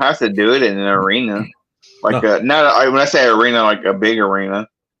is you don't have to do it in an arena, like when I say arena, like a big arena.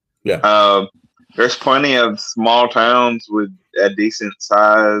 Yeah. There's plenty of small towns with a decent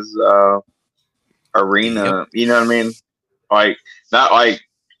size arena. Yep. You know what I mean? Like not like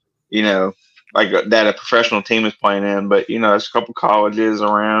like that a professional team is playing in, but there's a couple colleges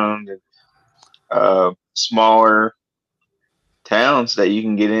around, and smaller towns that you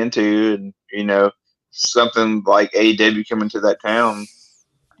can get into, and something like AEW coming to that town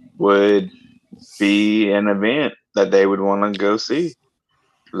would be an event that they would want to go see.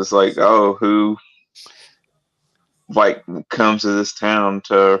 It's like, who comes to this town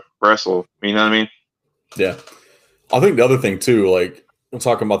to wrestle? You know what I mean? Yeah. I think the other thing too, like we're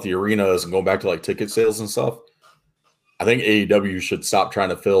talking about the arenas and going back to like ticket sales and stuff. I think AEW should stop trying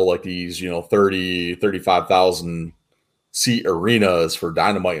to fill like these, 30, 35,000 seat arenas for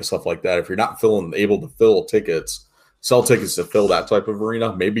Dynamite and stuff like that. If you're not able to fill tickets, sell tickets to fill that type of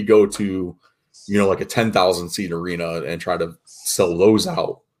arena, maybe go to, like a 10,000 seat arena and try to sell those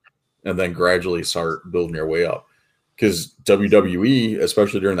out and then gradually start building your way up. Because WWE,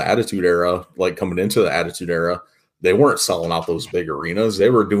 especially during the Attitude Era, like coming into the Attitude Era, they weren't selling out those big arenas. They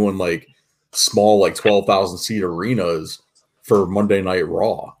were doing like small, like 12,000 seat arenas for Monday Night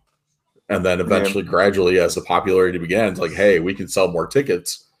Raw. And then eventually, gradually, as the popularity begins, like, hey, we can sell more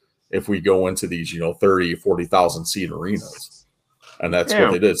tickets if we go into these, 30, 40,000 seat arenas. And that's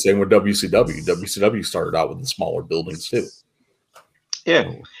what they did. Same with WCW. WCW started out with the smaller buildings too. Yeah.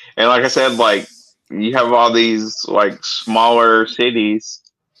 And like I said, like you have all these like smaller cities,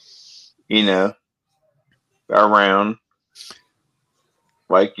 around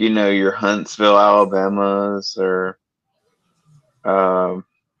like your Huntsville, Alabamas, or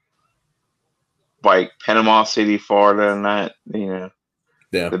like Panama City, Florida, and that Yeah.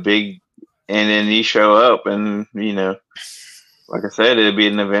 the big, and then you show up, and like I said, it'd be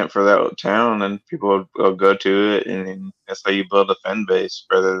an event for that town, and people will go to it, and then that's how you build a fan base,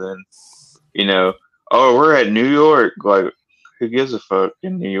 rather than oh, we're at New York. Like, who gives a fuck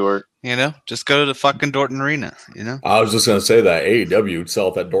in New York? Just go to the fucking Dorton Arena. I was just gonna say that AEW would sell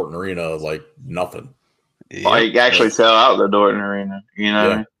at Dorton Arena like nothing. Yep. Like, actually sell out the Dorton Arena.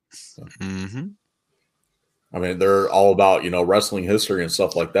 Yeah. Mm-hmm. I mean, they're all about wrestling history and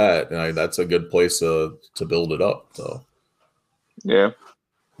stuff like that, and that's a good place to build it up. So yeah,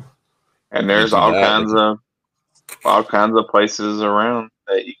 and there's do all that. kinds of places around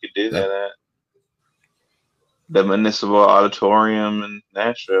that you could do that at. The Municipal Auditorium in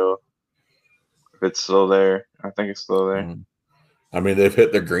Nashville, if it's still there. I think it's still there. Mhm. I mean, they've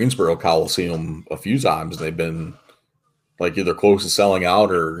hit the Greensboro Coliseum a few times, and they've been like either close to selling out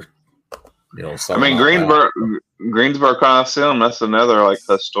or I mean, Greensboro Coliseum, that's another like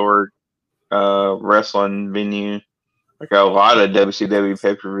historic wrestling venue. Like a lot of WCW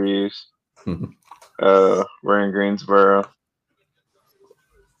pay-per-views were in Greensboro.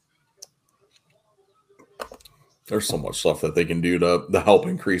 There's so much stuff that they can do to help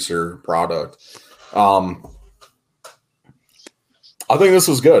increase their product. I think this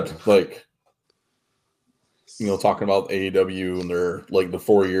is good. Like, talking about AEW and their like the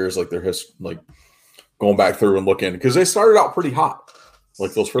 4 years, like their like going back through and looking, because they started out pretty hot.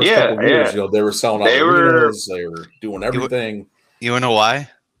 Like those first couple of years, they were selling out arenas, they were doing everything. You wanna know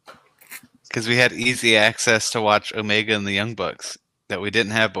why? Because we had easy access to watch Omega and the Young Bucks that we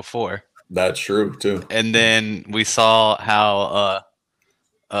didn't have before. That's true too. And then we saw how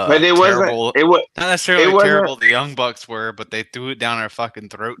but it terrible, wasn't not necessarily terrible the Young Bucks were, but they threw it down our fucking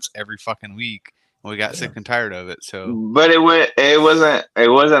throats every fucking week. We got sick and tired of it. So, but it wasn't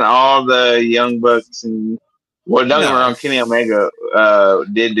all the Young Bucks, and don't get me wrong, Kenny Omega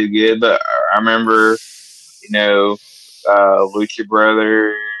did do good, but I remember Lucha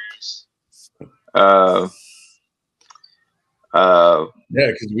Brothers, because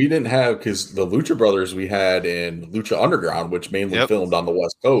we didn't have, because the Lucha Brothers we had in Lucha Underground, which mainly filmed on the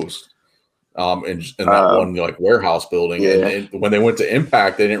West Coast, in that one like warehouse building. Yeah. And when they went to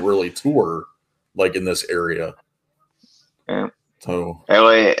Impact, they didn't really tour like in this area. Yeah. So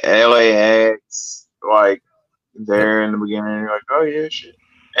LAX, like there in the beginning, you're like, oh yeah, shit.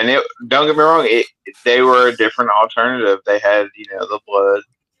 And don't get me wrong, they were a different alternative. They had the Blood,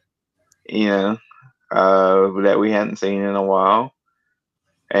 that we hadn't seen in a while,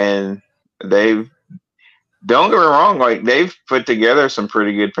 and don't get me wrong, like they've put together some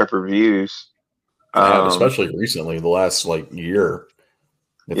pretty good pay-per-views. Especially recently, the last like year,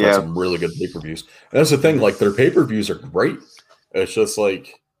 they've had some really good pay-per-views. And that's the thing, like their pay-per-views are great. It's just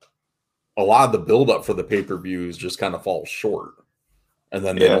like a lot of the build-up for the pay-per-views just kind of falls short, and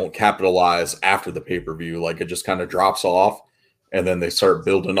then they don't capitalize after the pay-per-view. Like it just kind of drops off, and then they start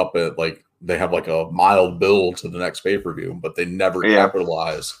building up it like. They have like a mild build to the next pay-per-view, but they never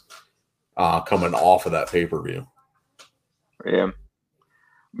capitalize coming off of that pay-per-view. Yeah.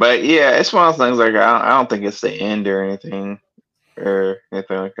 But yeah, it's one of those things like I don't think it's the end or anything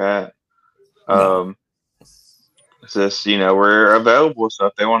like that. No. It's just, we're available, so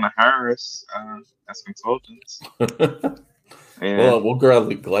if they want to hire us as consultants. Well, we'll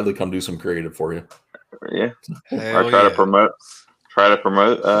gladly come do some creative for you. Yeah. Or try to promote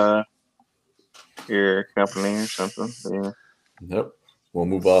your company or something. Yeah. Yep. We'll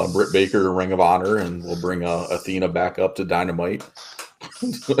move Britt Baker to Ring of Honor, and we'll bring Athena back up to Dynamite.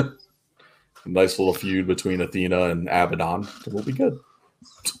 Nice little feud between Athena and Abaddon. It'll be good.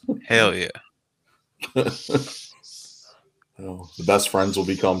 Hell yeah. The best friends will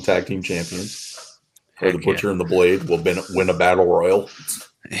become tag team champions. Heck the Butcher and the Blade will win a battle royal.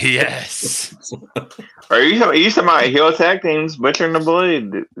 Yes. Are you talking about heel tag teams? Butcher and the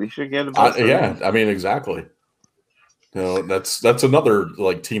Blade. You should get a yeah, I mean exactly. That's another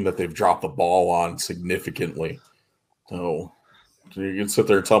like team that they've dropped the ball on significantly. So you can sit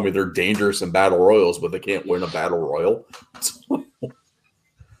there and tell me they're dangerous in battle royals, but they can't win a battle royal.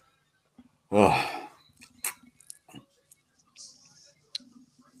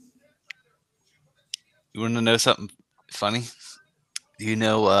 You want to know something funny? Do you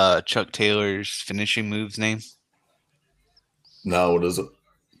know Chuck Taylor's finishing move's name? No, what is it?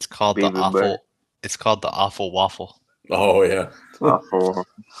 It's called the Awful. It's called the Awful Waffle. Oh yeah.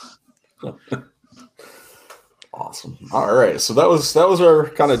 Awesome. All right, so that was our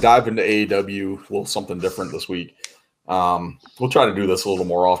kind of dive into AEW. A little something different this week. We'll try to do this a little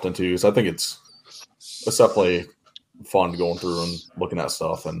more often too, because I think it's definitely fun going through and looking at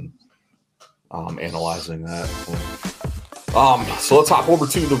stuff and analyzing that. So let's hop over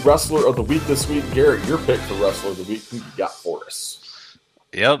to the wrestler of the week this week. Garrett, your pick for wrestler of the week. Who you got for us?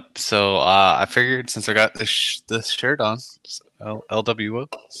 Yep. So I figured since I got this shirt on, LWO,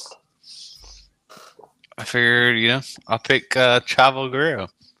 I figured I'll pick Chavo Guerrero.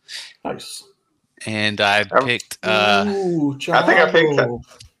 Nice. And I picked. Ooh, I think I picked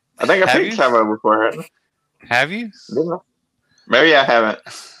Chavo before. Have you? Maybe I haven't.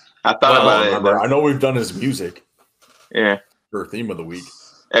 I thought about it. I know we've done his music. Yeah. For theme of the week.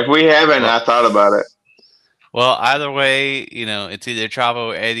 If we haven't, I thought about it. Well, either way, it's either Chavo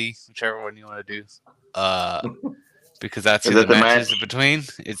or Eddie, whichever one you want to do. Because that's who the match is between.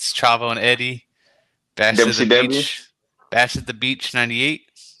 It's Chavo and Eddie. Bash at the Beach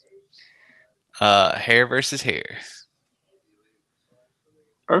 98. Hair versus hair.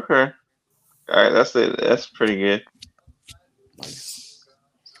 Okay. All right, that's pretty good. Nice.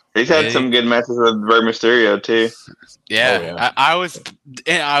 He's had some good matches with Rey Mysterio too. Yeah. I was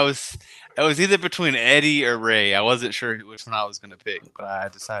either between Eddie or Ray. I wasn't sure which one I was going to pick, but I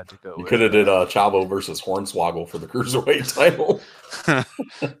decided to go. You could have did Chavo versus Hornswoggle for the Cruiserweight title. Yeah,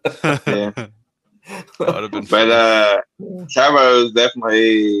 that would have been. But Chavo is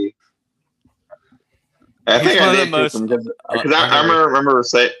definitely. I think I did because I remember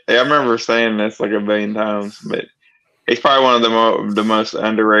saying this like a billion times, but he's probably one of the most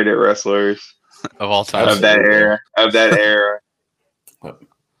underrated wrestlers of all time of that era.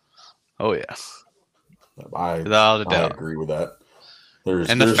 Oh yeah, I agree with that. There's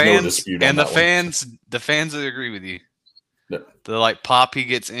fans, no dispute on that the fans would agree with you. Yeah. The pop he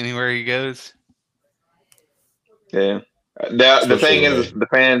gets anywhere he goes. Yeah. The thing is, the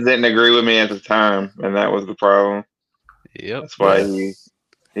fans didn't agree with me at the time, and that was the problem. Yep. That's why he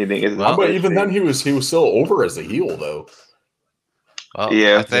didn't get. But even then, he was still over as a heel, though. Well,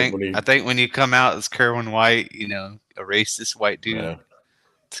 yeah, I think when you come out as Kerwin White, a racist white dude,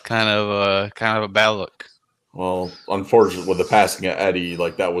 it's kind of a bad look. Well, unfortunately, with the passing of Eddie,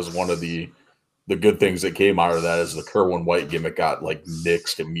 that was one of the good things that came out of that is the Kerwin White gimmick got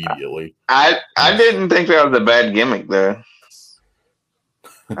nixed immediately. I didn't think that was a bad gimmick though.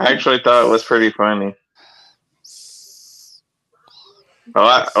 I actually thought it was pretty funny. A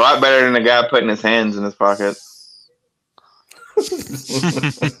lot better than the guy putting his hands in his pocket.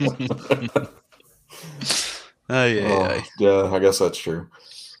 Yeah, I guess that's true.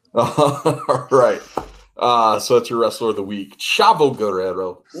 All right. So that's your wrestler of the week, Chavo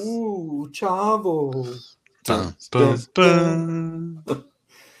Guerrero. Ooh, Chavo.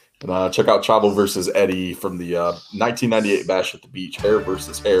 And check out Chavo versus Eddie from the 1998 Bash at the Beach, hair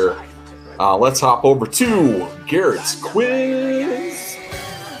versus hair. Let's hop over to Garrett's quiz.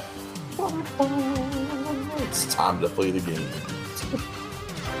 It's time to play the game.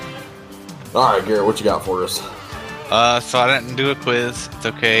 All right, Garrett, what you got for us? So I didn't do a quiz. It's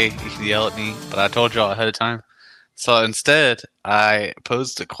okay. You can yell at me, but I told y'all ahead of time. So instead, I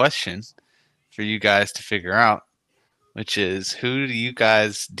posed a question for you guys to figure out, which is, who do you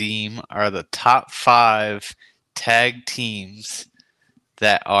guys deem are the top 5 tag teams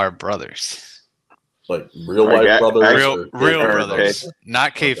that are brothers? Like real life brothers? Real brothers. Okay.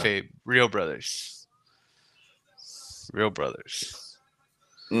 Not kayfabe. Real brothers. Real brothers.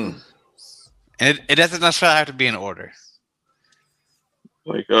 Mm. And it doesn't necessarily have to be in order.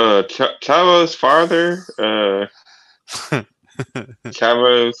 Chavo's father,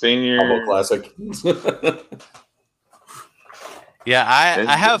 Chavo Senior, Chavo Classic. Yeah,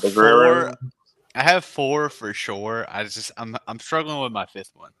 I have 4. I have 4 for sure. I'm struggling with my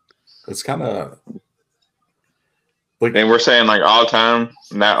 5th one. It's kind of and we're saying all time,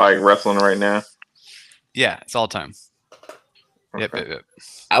 not wrestling right now. Yeah, it's all time. Okay. Yep.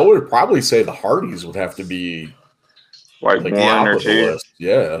 I would probably say the Hardys would have to be 1 or 2.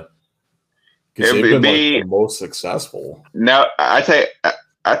 Yeah, because they've been the most successful. No, I take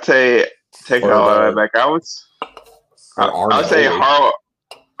it all back. I would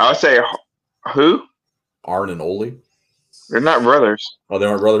say who? Arn and Ole. They're not brothers. Oh, they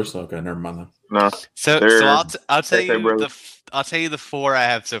weren't brothers. Okay, never mind that. No. So I'll tell you the 4 I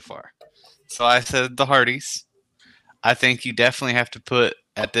have so far. So I said the Hardys. I think you definitely have to put,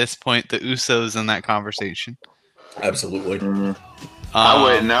 at this point, the Usos in that conversation. Absolutely. Mm-hmm. I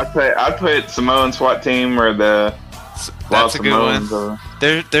wouldn't. I'd put Samoan SWAT team or the. That's a good one.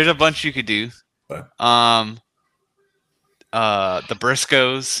 There's a bunch you could do. Okay. The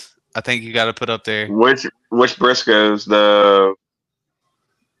Briscoes, I think you got to put up there. Which Briscoes? The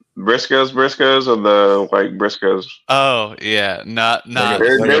Briscoes, or the like Briscoes? Oh yeah, not Ring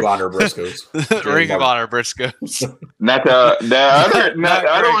of They're- Honor Briscoes. Ring of Honor Briscoes. Not the other, Not the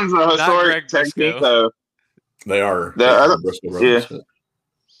other Greg- one's a not historic Greg tag team Briscoe. though. They are. The other- Briscoe brothers.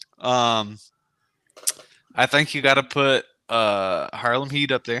 I think you got to put Harlem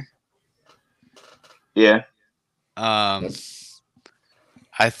Heat up there. Yeah, I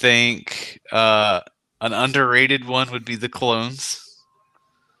think an underrated one would be the Clones.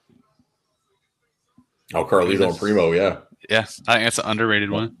 Oh, Carlito and Primo, yeah. Yeah, I think that's an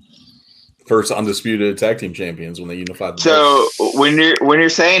underrated one. First undisputed tag team champions when they unified the so belts. when you're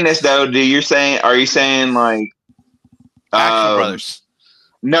saying this though, are you saying like Actual brothers.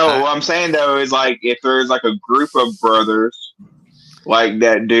 No, what I'm saying though is like if there's like a group of brothers like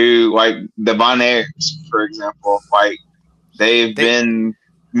that do like the Von Erichs, for example, like they've been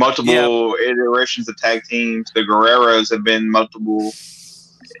multiple iterations of tag teams. The Guerreros have been multiple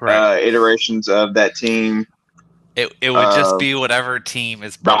iterations of that team. It would just be whatever team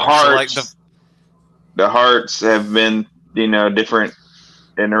is the brothers. Hearts. The Hearts have been different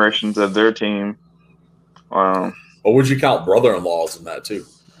iterations of their team. Or would you count brother-in-laws in that too?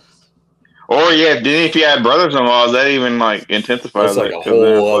 Or if you had brothers-in-laws, that even like intensifies. That's like a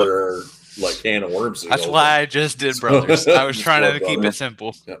whole other like can of worms. That's why I just did brothers. I was trying to keep it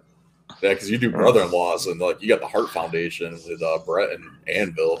simple. Yeah, because you do brother-in-laws and like you got the Hart Foundation with Brett and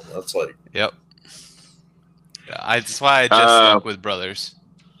Anvil. That's like Yep. Yeah, that's why I just stuck with brothers.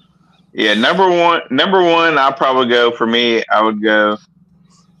 Yeah, number one, I'll probably go for me. I would go.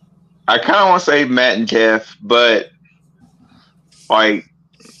 I kind of want to say Matt and Jeff, but like,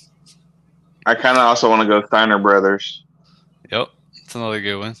 I kind of also want to go Steiner Brothers. Yep, it's another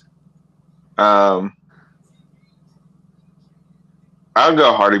good one. I'll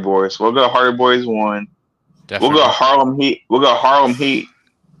go Hardy Boys. We'll go Hardy Boys 1. Definitely. We'll go Harlem Heat.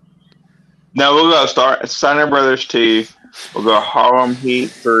 No, we'll go Steiner Brothers 2. We'll go Harlem Heat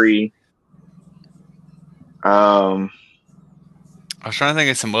 3. I was trying to think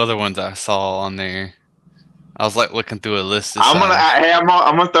of some other ones I saw on there. I was like looking through a list. I'm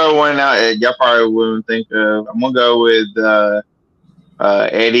gonna throw one out that y'all probably wouldn't think of. I'm gonna go with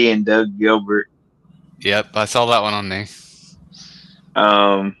Eddie and Doug Gilbert. Yep, I saw that one on there.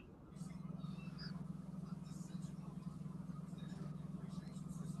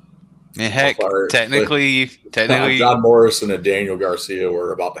 And heck, technically, John Morrison and Daniel Garcia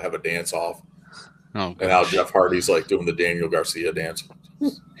were about to have a dance off. Oh, and now Jeff Hardy's like doing the Daniel Garcia dance.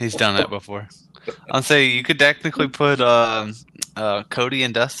 He's done that before. I'll say you could technically put Cody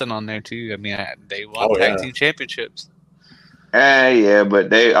and Dustin on there too. I mean, they won tag team championships. Yeah, but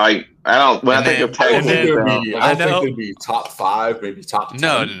they I don't. When I think of tag team, I think they'd be top 5, maybe top 10.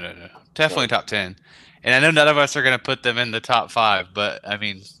 No. Definitely top 10. And I know none of us are going to put them in the top 5, but I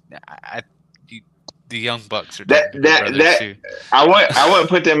mean, the Young Bucks are that too. I wouldn't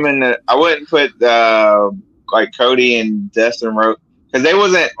put them in the. I wouldn't put like Cody and Dustin Rhodes because they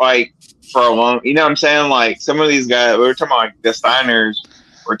wasn't like for a long. You know what I'm saying? Like some of these guys, we were talking about like the Steiners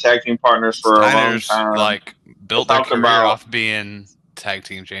were tag team partners for a long time. Like built their career off being tag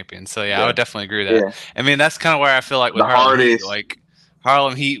team champions. So yeah, I would definitely agree with that. Yeah. I mean, that's kind of where I feel like with Harlem Heat, like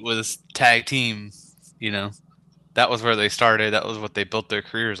Harlem Heat was tag team. That was where they started. That was what they built their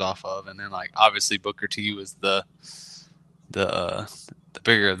careers off of. And then, like, obviously Booker T was the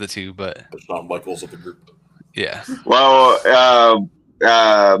bigger of the two. But Shawn Michaels of the group. Yeah. Well,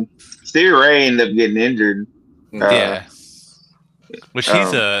 Stevie Ray ended up getting injured. Yeah. Which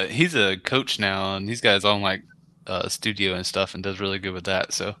he's a coach now, and he's got his own like studio and stuff, and does really good with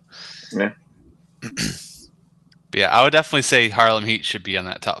that. So yeah. But yeah, I would definitely say Harlem Heat should be on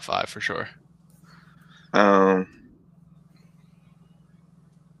that top 5 for sure.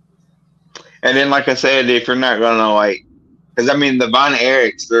 And then, like I said, if you're not gonna like, because I mean the Von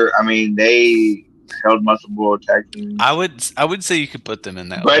Erichs, they held multiple tag teams. I would say you could put them in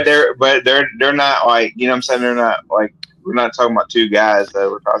that. But they're not like, you know what I'm saying, they're not like, we're not talking about 2 guys.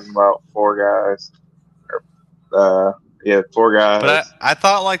 We're talking about 4 guys. 4 guys. But I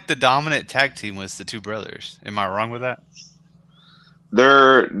thought like the dominant tag team was the 2 brothers. Am I wrong with that?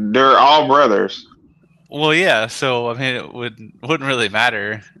 They're all brothers. Well, yeah. So I mean, it wouldn't really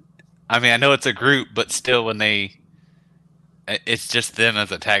matter. I mean, I know it's a group, but still, it's just them as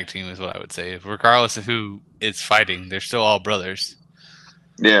a tag team is what I would say. Regardless of who is fighting, they're still all brothers.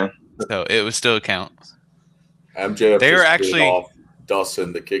 Yeah. So it would still count. MJF they were actually off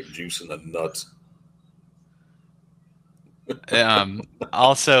Dustin to kick Juice in the nuts.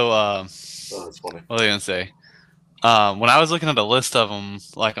 Also, that's funny. What was I gonna say? When I was looking at the list of them,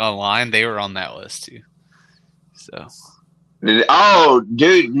 like online, they were on that list too. So Oh,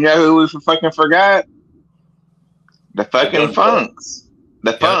 dude, you know who we fucking forgot? The fucking Funks.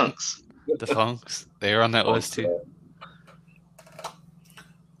 The Funks. The Funks. They were on that list too.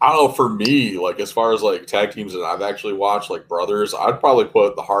 I don't know. For me, like as far as like tag teams that I've actually watched, like brothers, I'd probably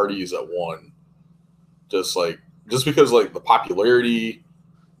put the Hardys at 1. Just because like the popularity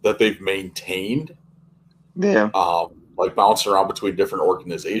that they've maintained, Yeah. like bouncing around between different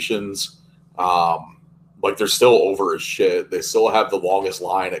organizations. Like they're still over as shit. They still have the longest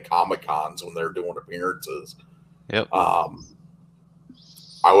line at Comic Cons when they're doing appearances. Yep.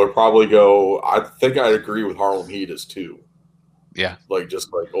 I would probably go. I think I'd agree with Harlem Heat as 2. Yeah. Like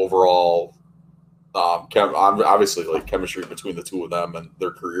just like overall, obviously like chemistry between the two of them and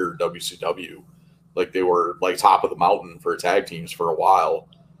their career in WCW. Like they were like top of the mountain for tag teams for a while.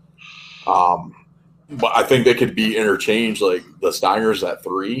 But I think they could be interchanged. Like the Steiners at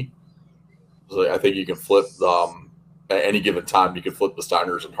 3. So I think you can flip at any given time. You can flip the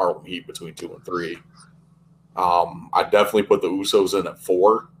Steiners and Harlem Heat between 2 and 3. I definitely put the Usos in at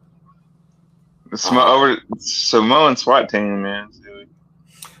 4. Over Samoan SWAT team, man.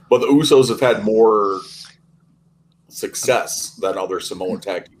 But the Usos have had more success than other Samoan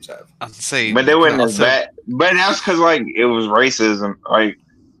tag teams have. I'm saying, but they weren't as bad. But that's because like it was racism. Like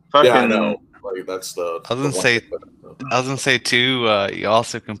fucking. Yeah, I know. Like that's the. I was gonna say too. You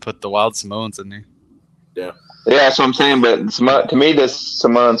also can put the Wild Samoans in there. Yeah. Yeah, that's what I'm saying. But to me, this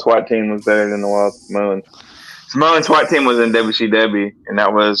Samoan SWAT team was better than the Wild Samoans. Samoan SWAT team was in WCW, and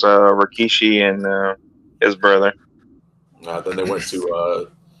that was Rikishi and his brother. Then they went to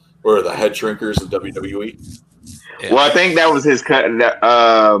where are the Head Shrinkers in WWE? Yeah. Well, I think that was his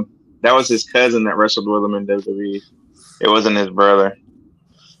that was his cousin that wrestled with him in WWE. It wasn't his brother.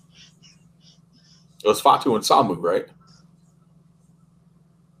 It was Fatu and Samu, right?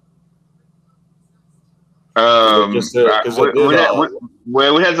 We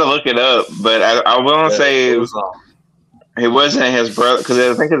had to look it up, but I want to say it wasn't his brother because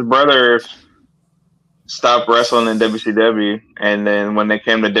I think his brother stopped wrestling in WCW, and then when they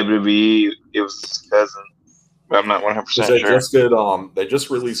came to WWE, it was his cousin. But I'm not 100% sure. They just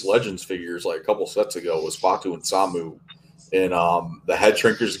released Legends figures like a couple sets ago. It was Fatu and Samu in the Head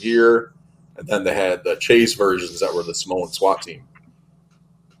Shrinkers gear, and then they had the Chase versions that were the Samoan SWAT team.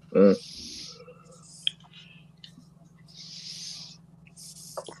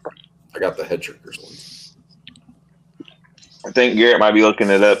 I got the Head Shrinkers ones. I think Garrett might be looking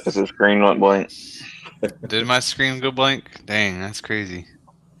it up because his screen went blank. Did my screen go blank? Dang, that's crazy.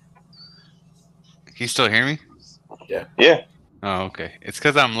 Can you still hear me? Yeah. Yeah. Oh, okay. It's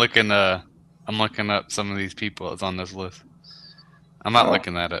because I'm looking up some of these people that's on this list. I'm not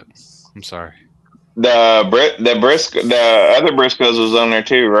looking at it. I'm sorry. The other Briscoes was on there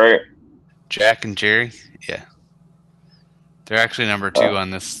too, right? Jack and Jerry. Yeah. They're actually number 2 on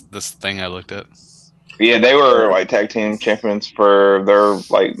this thing I looked at. Yeah, they were like tag team champions for their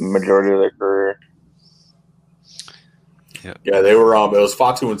like majority of their career. Yep. Yeah, they were. It was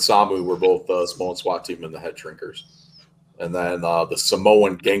Fatu and Samu were both Samoan SWAT team and the Head Shrinkers, and then the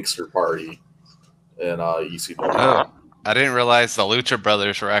Samoan Gangster Party in ECW. Oh, I didn't realize the Lucha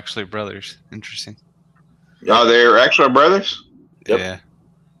Brothers were actually brothers. Interesting. Yep. Oh, they're actual brothers? Yep. Yeah.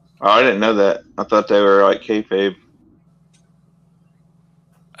 Oh, I didn't know that. I thought they were like kayfabe.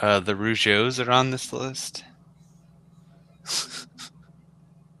 The Rougeaus are on this list.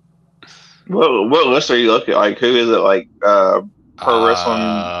 What list are you looking at? Like, who is it? Like, Pro Wrestling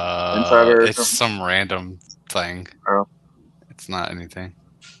Insider? It's some random thing. Oh. It's not anything.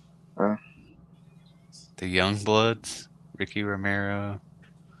 Oh. The Youngbloods, Ricky Romero.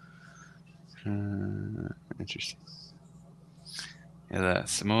 Interesting. Yeah, the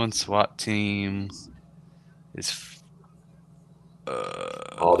Samoan SWAT team is.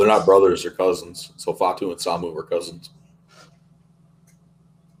 They're not brothers; they're cousins. So Fatu and Samu were cousins.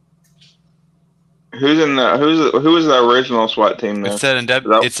 Who is the original SWAT team? Then? It's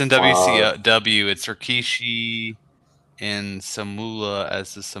in WCW. It's Rikishi and Samula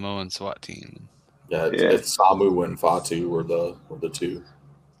as the Samoan SWAT team. Yeah, it's Samu and Fatu were the 2.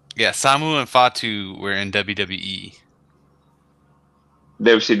 Yeah, Samu and Fatu were in WWE.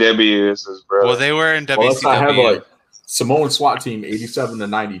 WCW is his brother. Well, they were in WCW. Well, I have like Samoan SWAT team 87 to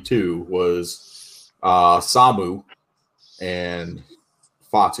 92 was Samu and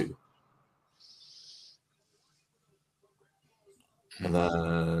Fatu. And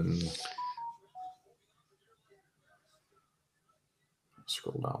then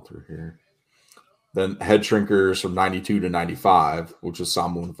scroll down through here. Then Head Shrinkers from 92 to 95, which is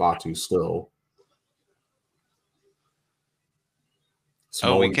Samu and Fatu still.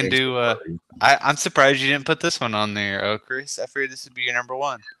 We can do. I'm surprised you didn't put this one on there, Chris. I figured this would be your number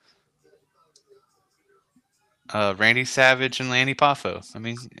one. Randy Savage and Lanny Poffo. I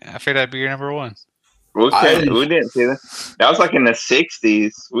mean, I figured that'd be your number one. We didn't see that. That was like in the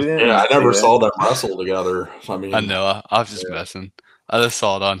 60s. I never saw them wrestle together. I mean, I know. I was just messing. I just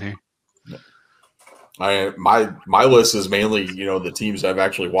saw it on here. My list is mainly, the teams I've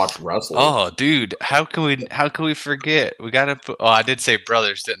actually watched wrestle. Oh, dude, how can we forget? We gotta put. Oh, I did say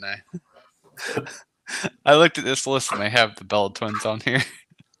brothers, didn't I? I looked at this list and they have the Bella Twins on here.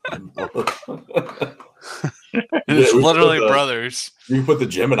 It's literally brothers. You can put the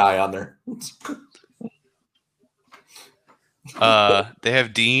Gemini on there. They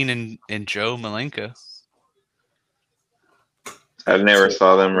have Dean and Joe Malenko. I never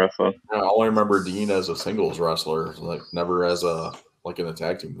saw them wrestle. I only remember Dean as a singles wrestler, like never as in a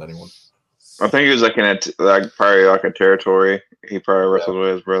tag team with anyone. I think he was like probably like a territory. He probably wrestled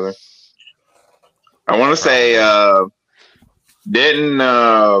with his brother. I want to say, didn't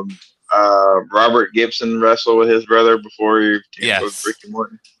Robert Gibson wrestle with his brother before he came with Ricky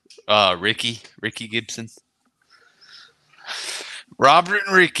Morton? Ricky Gibson. Robert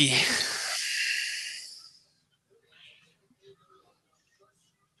and Ricky.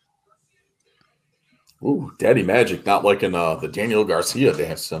 Ooh, Daddy Magic not liking the Daniel Garcia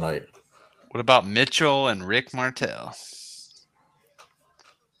dance tonight. What about Mitchell and Rick Martel?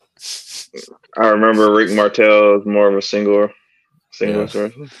 I remember Rick Martel was more of a singles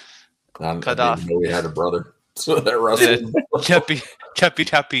wrestler. I didn't know he had a brother. So that wrestled.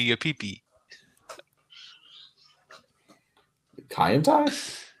 Chappy, your pee-pee.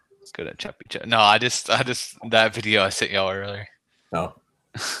 Kaientai? Good at Chappy. No, I just that video I sent y'all earlier. No.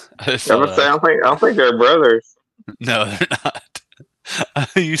 I don't think they're brothers. No, they're not.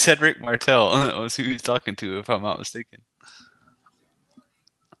 You said Rick Martel. That was who he was talking to, if I'm not mistaken.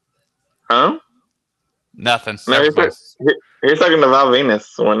 Huh? Nothing. No, he was talking to Val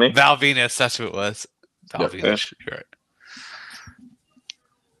Venus, wasn't he? Val Venus, that's who it was. Val Venus, you're right.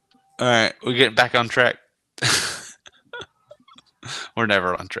 All right, we're getting back on track. We're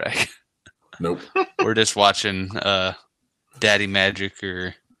never on track. Nope. We're just watching Daddy Magic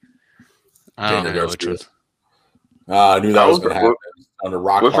or I don't know which one. I knew that was going to happen. On the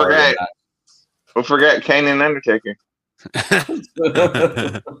rock We'll forget Kane and Undertaker.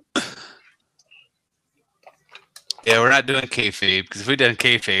 Yeah, we're not doing kayfabe because if we'd done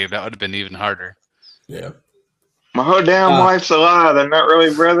kayfabe, that would have been even harder. Yeah. My whole damn wife's alive. They're not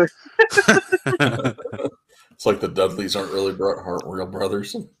really brothers. It's like the Dudleys aren't real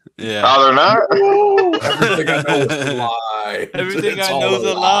brothers. Yeah. Oh, they're not? Oh, everything I know is a lie. Everything I know is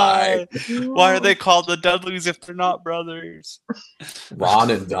a lie. Why are they called the Dudleys if they're not brothers?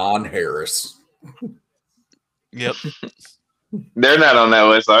 Ron and Don Harris. Yep. They're not on that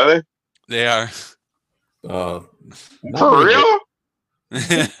list, are they? They are. For real?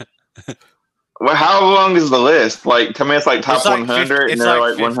 Well, how long is the list? Like, to me, it's like top 100, and they're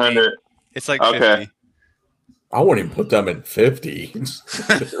like 100. It's like 50. I wouldn't even put them in 50.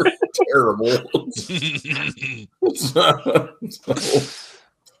 They're terrible.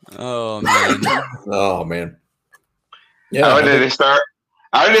 Oh man. Oh man. Yeah. I would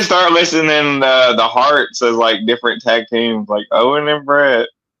just start listening the Hearts as like different tag teams, like Owen and Brett,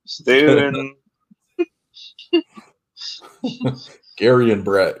 Stu and Gary and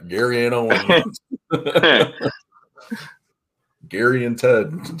Brett, Gary and Owen, Gary and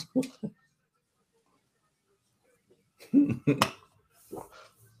Ted.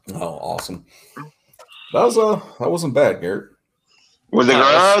 Oh, awesome! That wasn't bad, Garrett. Was the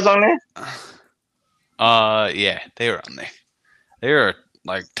Guerreros on there? Yeah, they were on there. They were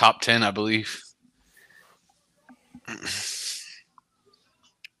like top 10, I believe.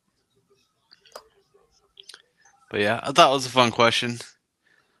 But yeah, I thought it was a fun question.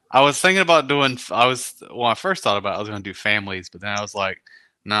 I was thinking about when I first thought about it, I was going to do families, but then I was like,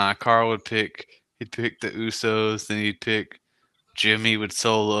 nah, Carl he'd pick the Usos, then he'd pick Jimmy with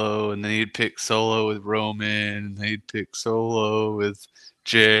Solo, and then he'd pick Solo with Roman, and then he'd pick Solo with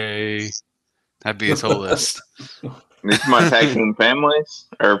Jay. That'd be his whole list. This is my tag team families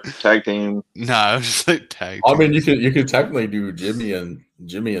or tag team. No, it was just like tag. I mean, you could technically do Jimmy and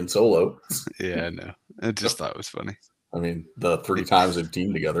Solo. Yeah, I know. I just thought it was funny. I mean, the 3 times they've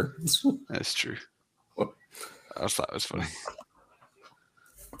teamed together. That's true. I just thought it was funny.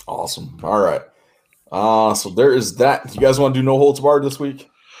 Awesome. All right. So there is that. You guys want to do No Holds Barred this week?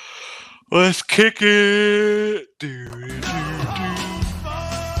 Let's kick it. The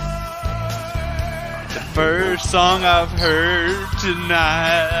first song I've heard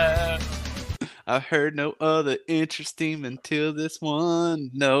tonight. I've heard no other interesting until this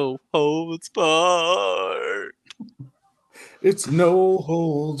one. No holds barred. It's no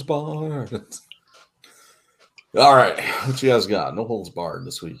holds barred. All right, what you guys got? No holds barred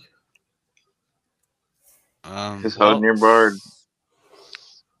this week. Just holding your bird.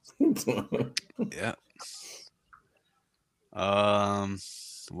 Yeah.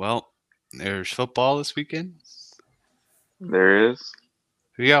 Well, there's football this weekend. There is.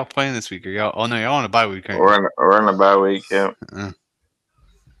 Who y'all playing this week? Are y'all? Oh no, y'all on a bye week. We're in a bye week. Yeah.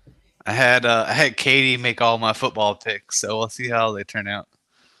 I had Katie make all my football picks, so we'll see how they turn out.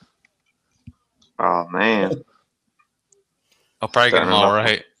 Oh man. I'll probably get them all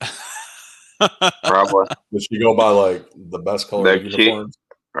right. Probably. Did she go by like the best color uniforms?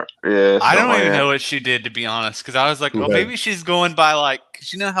 Yeah. I don't even know what she did, to be honest, because I was like, Okay. maybe she's going by like,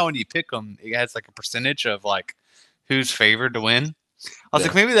 because you know how when you pick them, it has like a percentage of like who's favored to win. I was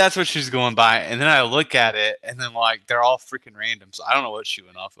like, maybe that's what she's going by, and then I look at it, and then like they're all freaking random, so I don't know what she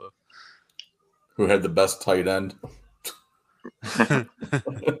went off of. Who had the best tight end? They're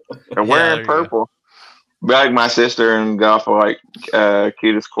wearing purple. Be like my sister and go for like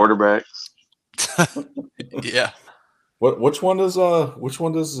cutest quarterbacks. Yeah. Which one does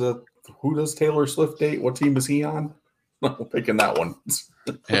who does Taylor Swift date? What team is he on? I'm picking that one.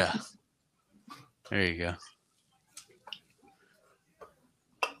 Yeah. There you go.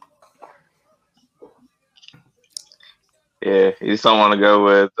 Yeah, you just don't want to go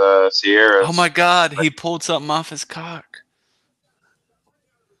with Sierra. Oh my God, he pulled something off his cock.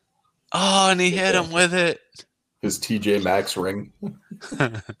 Oh, and he hit him with it. His TJ Maxx ring.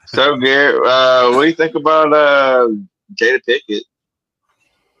 So Garrett, what do you think about Jada Pinkett?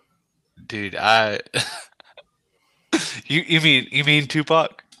 Dude, you mean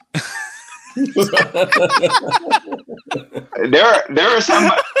Tupac?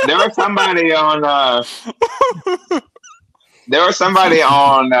 There was somebody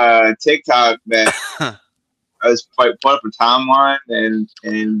on TikTok that was put up a timeline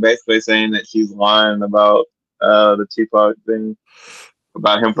and basically saying that she's lying about the Tupac thing,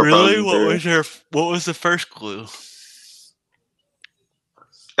 about him proposing. Really? What was the first clue?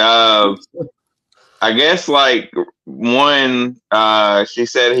 I guess like one, she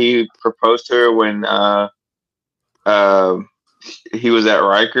said he proposed to her when he was at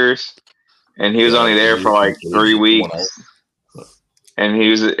Rikers, and he was only there for like 3 weeks, and he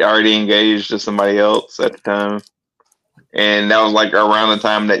was already engaged to somebody else at the time, and that was like around the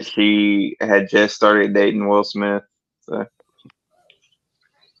time that she had just started dating Will Smith. So.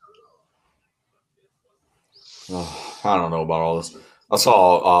 Oh, I don't know about all this. I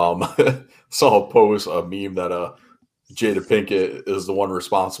saw a meme that Jada Pinkett is the one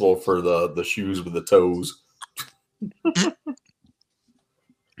responsible for the shoes with the toes.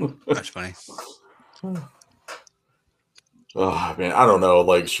 That's funny. Oh man, I don't know.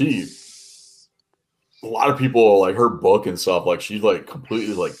 Like a lot of people like her book and stuff. Like she like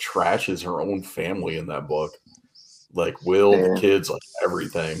completely like trashes her own family in that book. Like Will, the kids, like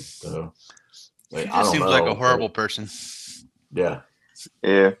everything. So, like, She just seems like a horrible person. Yeah.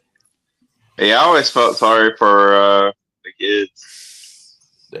 Yeah. I always felt sorry for the kids.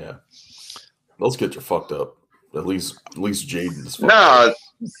 Yeah. Those kids are fucked up. At least Jaden's fucked up.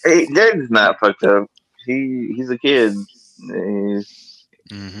 Jaden's not fucked up. He's a kid. He's,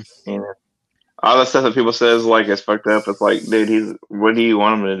 you know, all the stuff that people says like it's fucked up. It's like, dude, what do you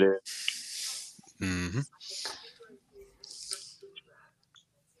want him to do? Mm-hmm.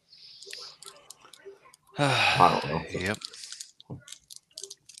 I don't know. Yep.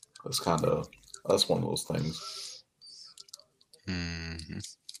 That's one of those things. Mm-hmm.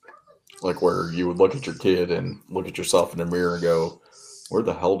 Like where you would look at your kid and look at yourself in the mirror and go, where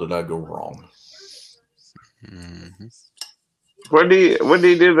the hell did I go wrong? Mm-hmm. What did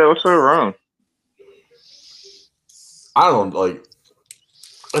he do that was so wrong? I don't like.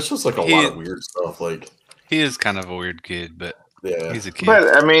 It's just like a lot of weird stuff. Like he is kind of a weird kid, but yeah, he's a kid.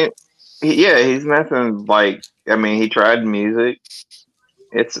 But I mean, he's nothing like. I mean, he tried music.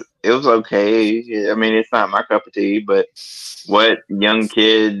 It was okay. I mean, it's not my cup of tea. But what young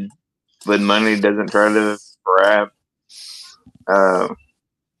kid with money doesn't try to rap?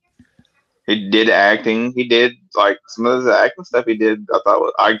 He did acting. He did like some of the acting stuff he did. I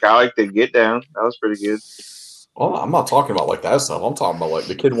thought I like the Get Down. That was pretty good. Well, I'm not talking about like that stuff. I'm talking about like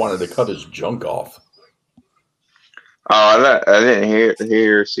the kid wanted to cut his junk off. Oh, I didn't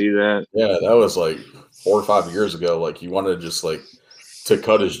hear or see that. Yeah, that was like 4 or 5 years ago. Like he wanted just like to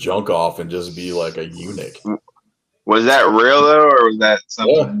cut his junk off and just be like a eunuch. Was that real though, or was that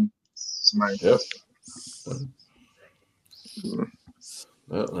something? Yep.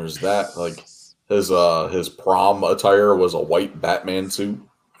 Yeah, there's that. Like his prom attire was a white Batman suit.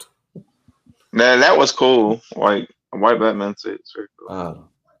 That was cool. Like a white Batman suit. It's very cool.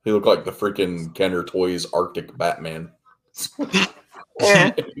 He looked like the freaking Kenner Toys Arctic Batman.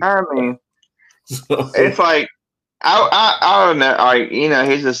 Yeah, I mean, it's like I don't know. Like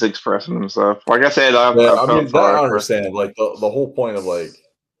he's just expressing himself. Like I said, I understand. Like the whole point of like,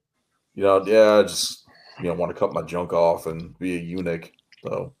 I just want to cut my junk off and be a eunuch.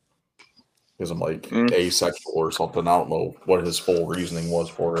 So because I'm like asexual or something. I don't know what his full reasoning was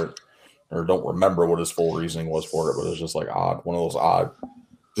for it, or don't remember what his full reasoning was for it. But it's just like odd, one of those odd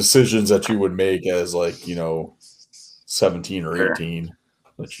decisions that you would make as like 17 or 18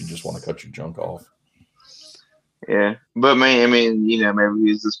 that you just want to cut your junk off. Yeah, but man, I mean, maybe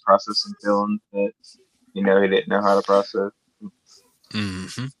he's just processing feelings that he didn't know how to process.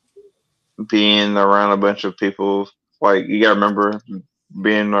 Mm-hmm. Being around a bunch of people, like you gotta remember,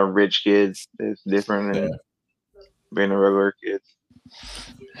 being a rich kid is different than being a regular kid.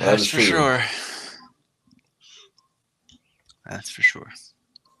 That's for sure. That's for sure.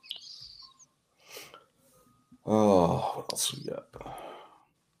 Oh, what else we got?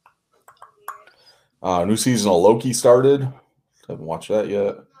 New season of Loki started. Haven't watched that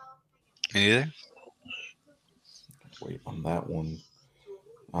yet. Me either. Wait on that one.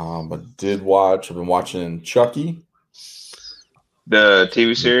 But I've been watching Chucky. The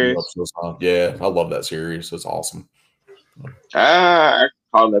TV series? Yeah, I love that series. It's awesome. I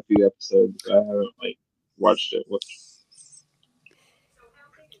caught a few episodes. I haven't watched it.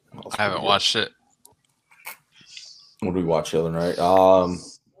 I haven't watched it. What did we watch the other night?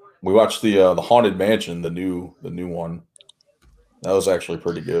 We watched the Haunted Mansion, the new one. That was actually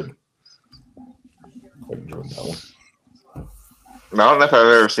pretty good. I enjoyed that one. I don't know if I've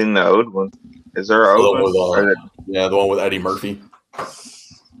ever seen the old one. Is there an old one? Yeah, the one with Eddie Murphy.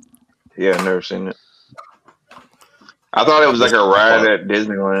 Yeah, I've never seen it. I thought it was like a ride at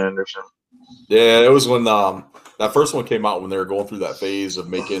Disneyland or something. Yeah, it was when that first one came out when they were going through that phase of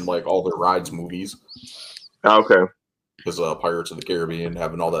making like all their rides movies. Okay. Because Pirates of the Caribbean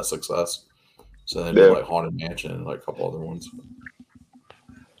having all that success. So they did like Haunted Mansion and like a couple other ones.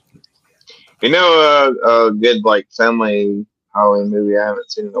 A good family Halloween movie I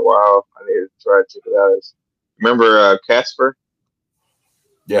haven't seen in a while. I need to try to check it out. Remember Casper?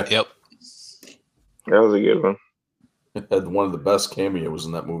 Yeah. Yep. That was a good one. It had one of the best cameos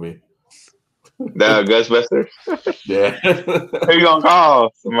in that movie. The Ghostbusters? Yeah. Who you gonna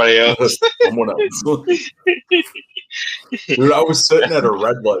call? Somebody else. Someone else. Dude, I was sitting at a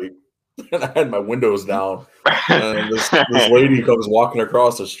red light and I had my windows down. And this lady comes walking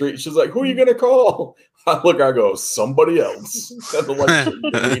across the street. She's like, "Who are you gonna call?" I go, "Somebody else." That's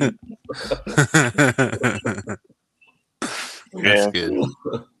good.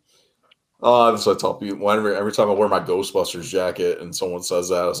 That's what I tell people. Every time I wear my Ghostbusters jacket and someone says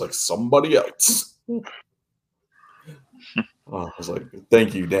that, I was like, "Somebody else." I was like,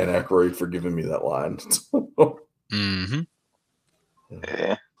 "Thank you, Dan Aykroyd, for giving me that line." Mm-hmm.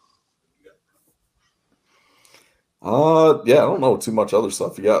 Yeah. I don't know too much other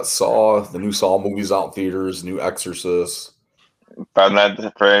stuff. You got Saw, the new Saw movies out in theaters, new Exorcist. Five Nights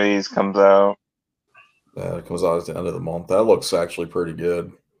at Freddy's comes out. Yeah, it comes out at the end of the month. That looks actually pretty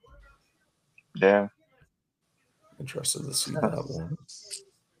good. Yeah. Interested to see that one.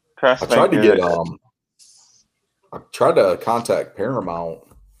 I tried to contact Paramount.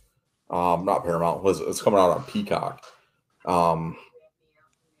 Not Paramount. It's coming out on Peacock. I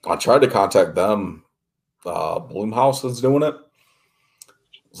tried to contact them. Blumhouse is doing it.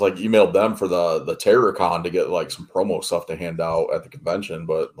 It's emailed them for the TerrorCon to get some promo stuff to hand out at the convention,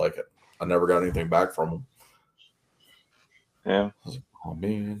 but I never got anything back from them. Yeah. I was like, oh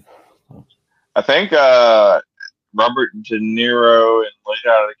man. I think Robert De Niro and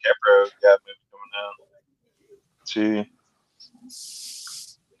Leonardo DiCaprio got a movie coming out.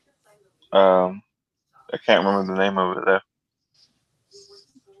 I can't remember the name of it though.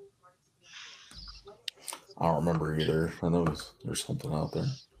 I don't remember either. I know there's something out there.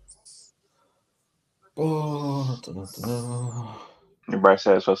 Oh, Everybody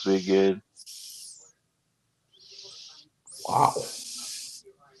said it's supposed to be good. Wow.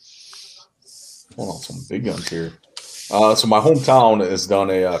 Hold on, some big guns here. So my hometown has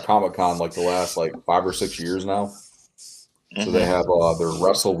done a Comic-Con the last 5 or 6 years now. Mm-hmm. So they have their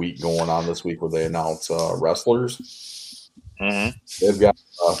Wrestle Week going on this week where they announce wrestlers. Mm-hmm. They've got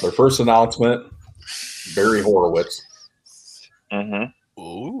their first announcement, Barry Horowitz. Mm-hmm.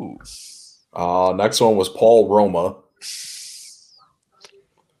 Ooh. Next one was Paul Roma.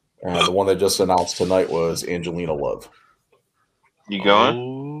 And the one they just announced tonight was Angelina Love. You going?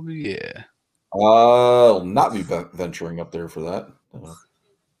 Oh, yeah. I'll not be venturing up there for that.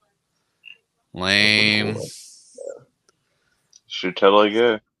 Lame. Should totally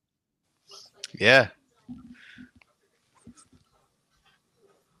go. Yeah.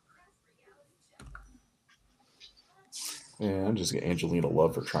 Yeah, I'm just getting Angelina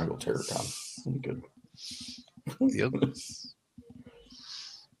Love for Triangle Terror Con. That'll be good. Yep.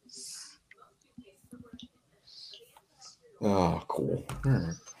 Oh, cool. All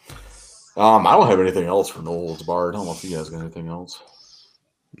right. I don't have anything else for No Holds Barred. I don't know if you guys got anything else.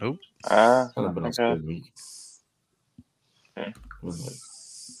 Nope. Kind of been a good week. Okay. Been like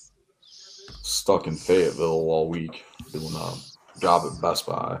stuck in Fayetteville all week doing a job at Best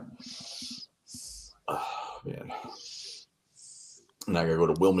Buy. Oh, man. And I gotta go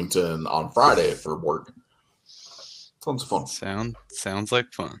to Wilmington on Friday for work. Sounds fun. Sounds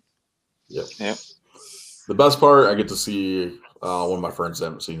like fun. Yep. Yep. The best part, I get to see one of my friends I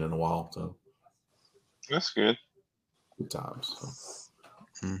haven't seen in a while. So That's good. good times. So.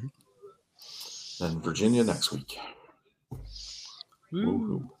 Mm-hmm. And Virginia next week.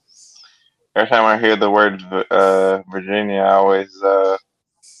 Woo-hoo. Every time I hear the word Virginia, I always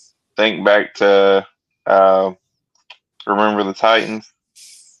think back to Remember the Titans.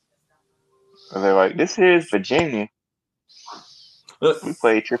 And they're like, this is Virginia. We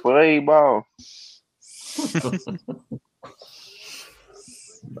play AAA ball.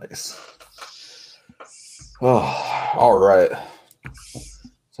 Nice. Oh, all right.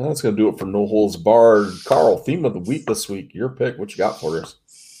 So that's going to do it for No Holds Barred. Carl, theme of the week this week. Your pick. What you got for us?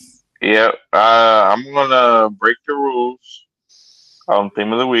 Yep. I'm going to break the rules on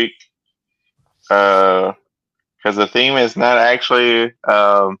theme of the week. Because the theme is not actually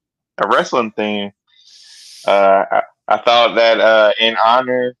a wrestling theme. I thought that in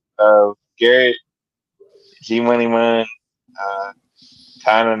honor of Garrett G Money Man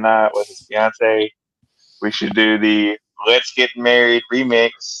tying a knot with his fiance, we should do the Let's Get Married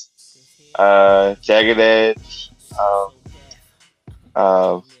remix. Jagged Edge,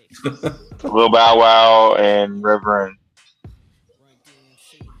 Lil Bow Wow, and Reverend.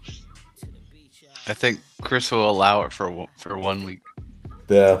 I think Chris will allow it for 1 week.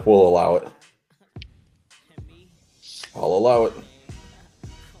 Yeah, we'll allow it. I'll allow it.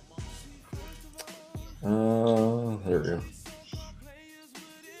 There we go.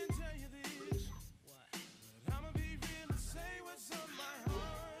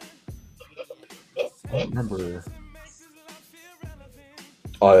 I don't remember.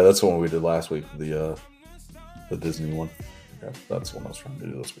 Oh yeah, that's the one we did last week. The Disney one. Okay, that's the one I was trying to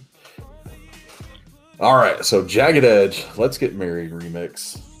do this week. All right, so Jagged Edge, Let's Get Married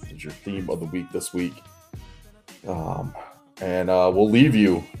remix is your theme of the week this week. And we'll leave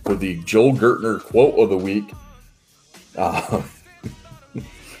you with the Joel Gertner quote of the week. The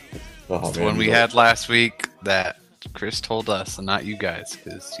one we had last week that Chris told us and not you guys,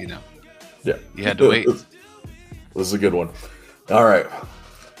 because you had to wait. This is a good one. All right.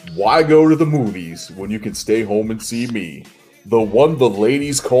 Why go to the movies when you can stay home and see me? The one the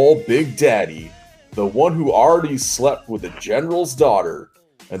ladies call Big Daddy. The one who already slept with the general's daughter.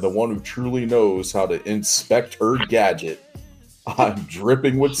 And the one who truly knows how to inspect her gadget. I'm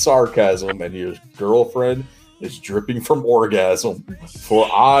dripping with sarcasm, and your girlfriend is dripping from orgasm. For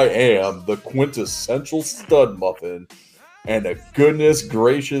I am the quintessential stud muffin, and a goodness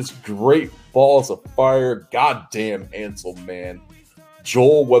gracious, great balls of fire, goddamn handsome man.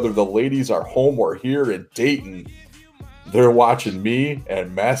 Joel, whether the ladies are home or here in Dayton, they're watching me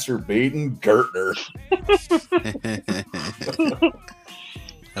and masturbating Gertner.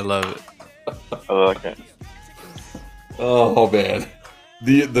 I love it. I like it. Oh man,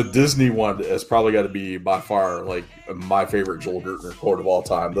 the Disney one has probably got to be by far like my favorite Joel Gertner quote of all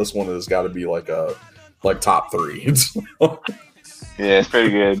time. This one has got to be like top 3. Yeah, it's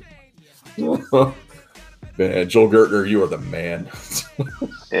pretty good. Man, Joel Gertner, you are the man.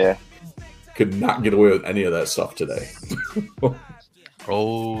 Yeah, could not get away with any of that stuff today.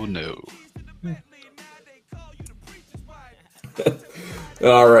 Oh no.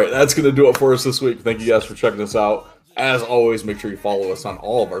 All right, that's going to do it for us this week. Thank you guys for checking us out. As always, make sure you follow us on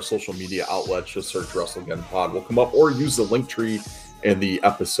all of our social media outlets. Just search WrestleGeddon Pod will come up, or use the link tree in the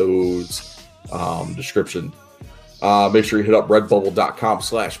episode's description. Make sure you hit up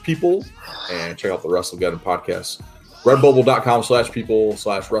redbubble.com/people and check out the WrestleGeddon podcast.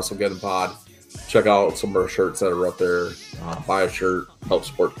 Redbubble.com/people/WrestleGeddon pod. Check out some of our shirts that are up there. Buy a shirt, help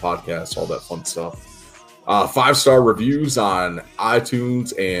support the podcast, all that fun stuff. 5-star reviews on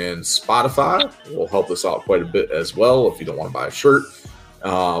iTunes and Spotify will help us out quite a bit as well. If you don't want to buy a shirt,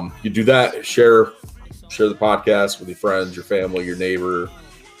 you do that. Share the podcast with your friends, your family, your neighbor,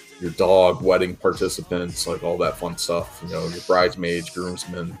 your dog, wedding participants, like all that fun stuff. You know, your bridesmaids,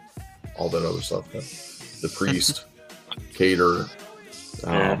 groomsmen, all that other stuff. The priest, caterer,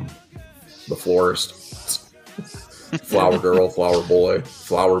 the florist, flower girl, flower boy,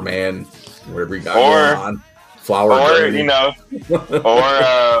 flower man, whatever you got going on. Flower or you know,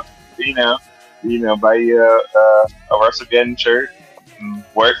 or buy you a WrestleGeddon shirt and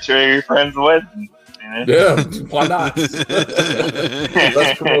work to your friend's wedding. You know? Yeah, why not?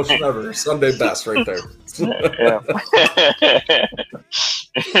 Best promotion ever. Sunday best right there. Yeah.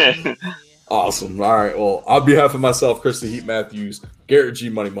 Awesome. All right. Well, on behalf of myself, Chris the Heat Matthews, Garrett G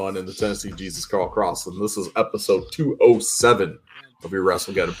Money Mun, and the Tennessee Jesus Carl Crossland, this is episode 207 of your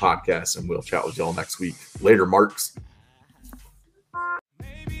WrestleGeddon podcast, and we'll chat with y'all next week. Later, Marks.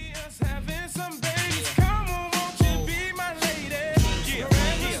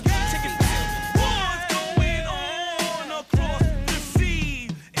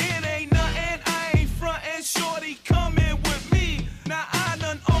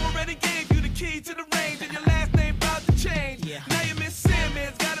 To the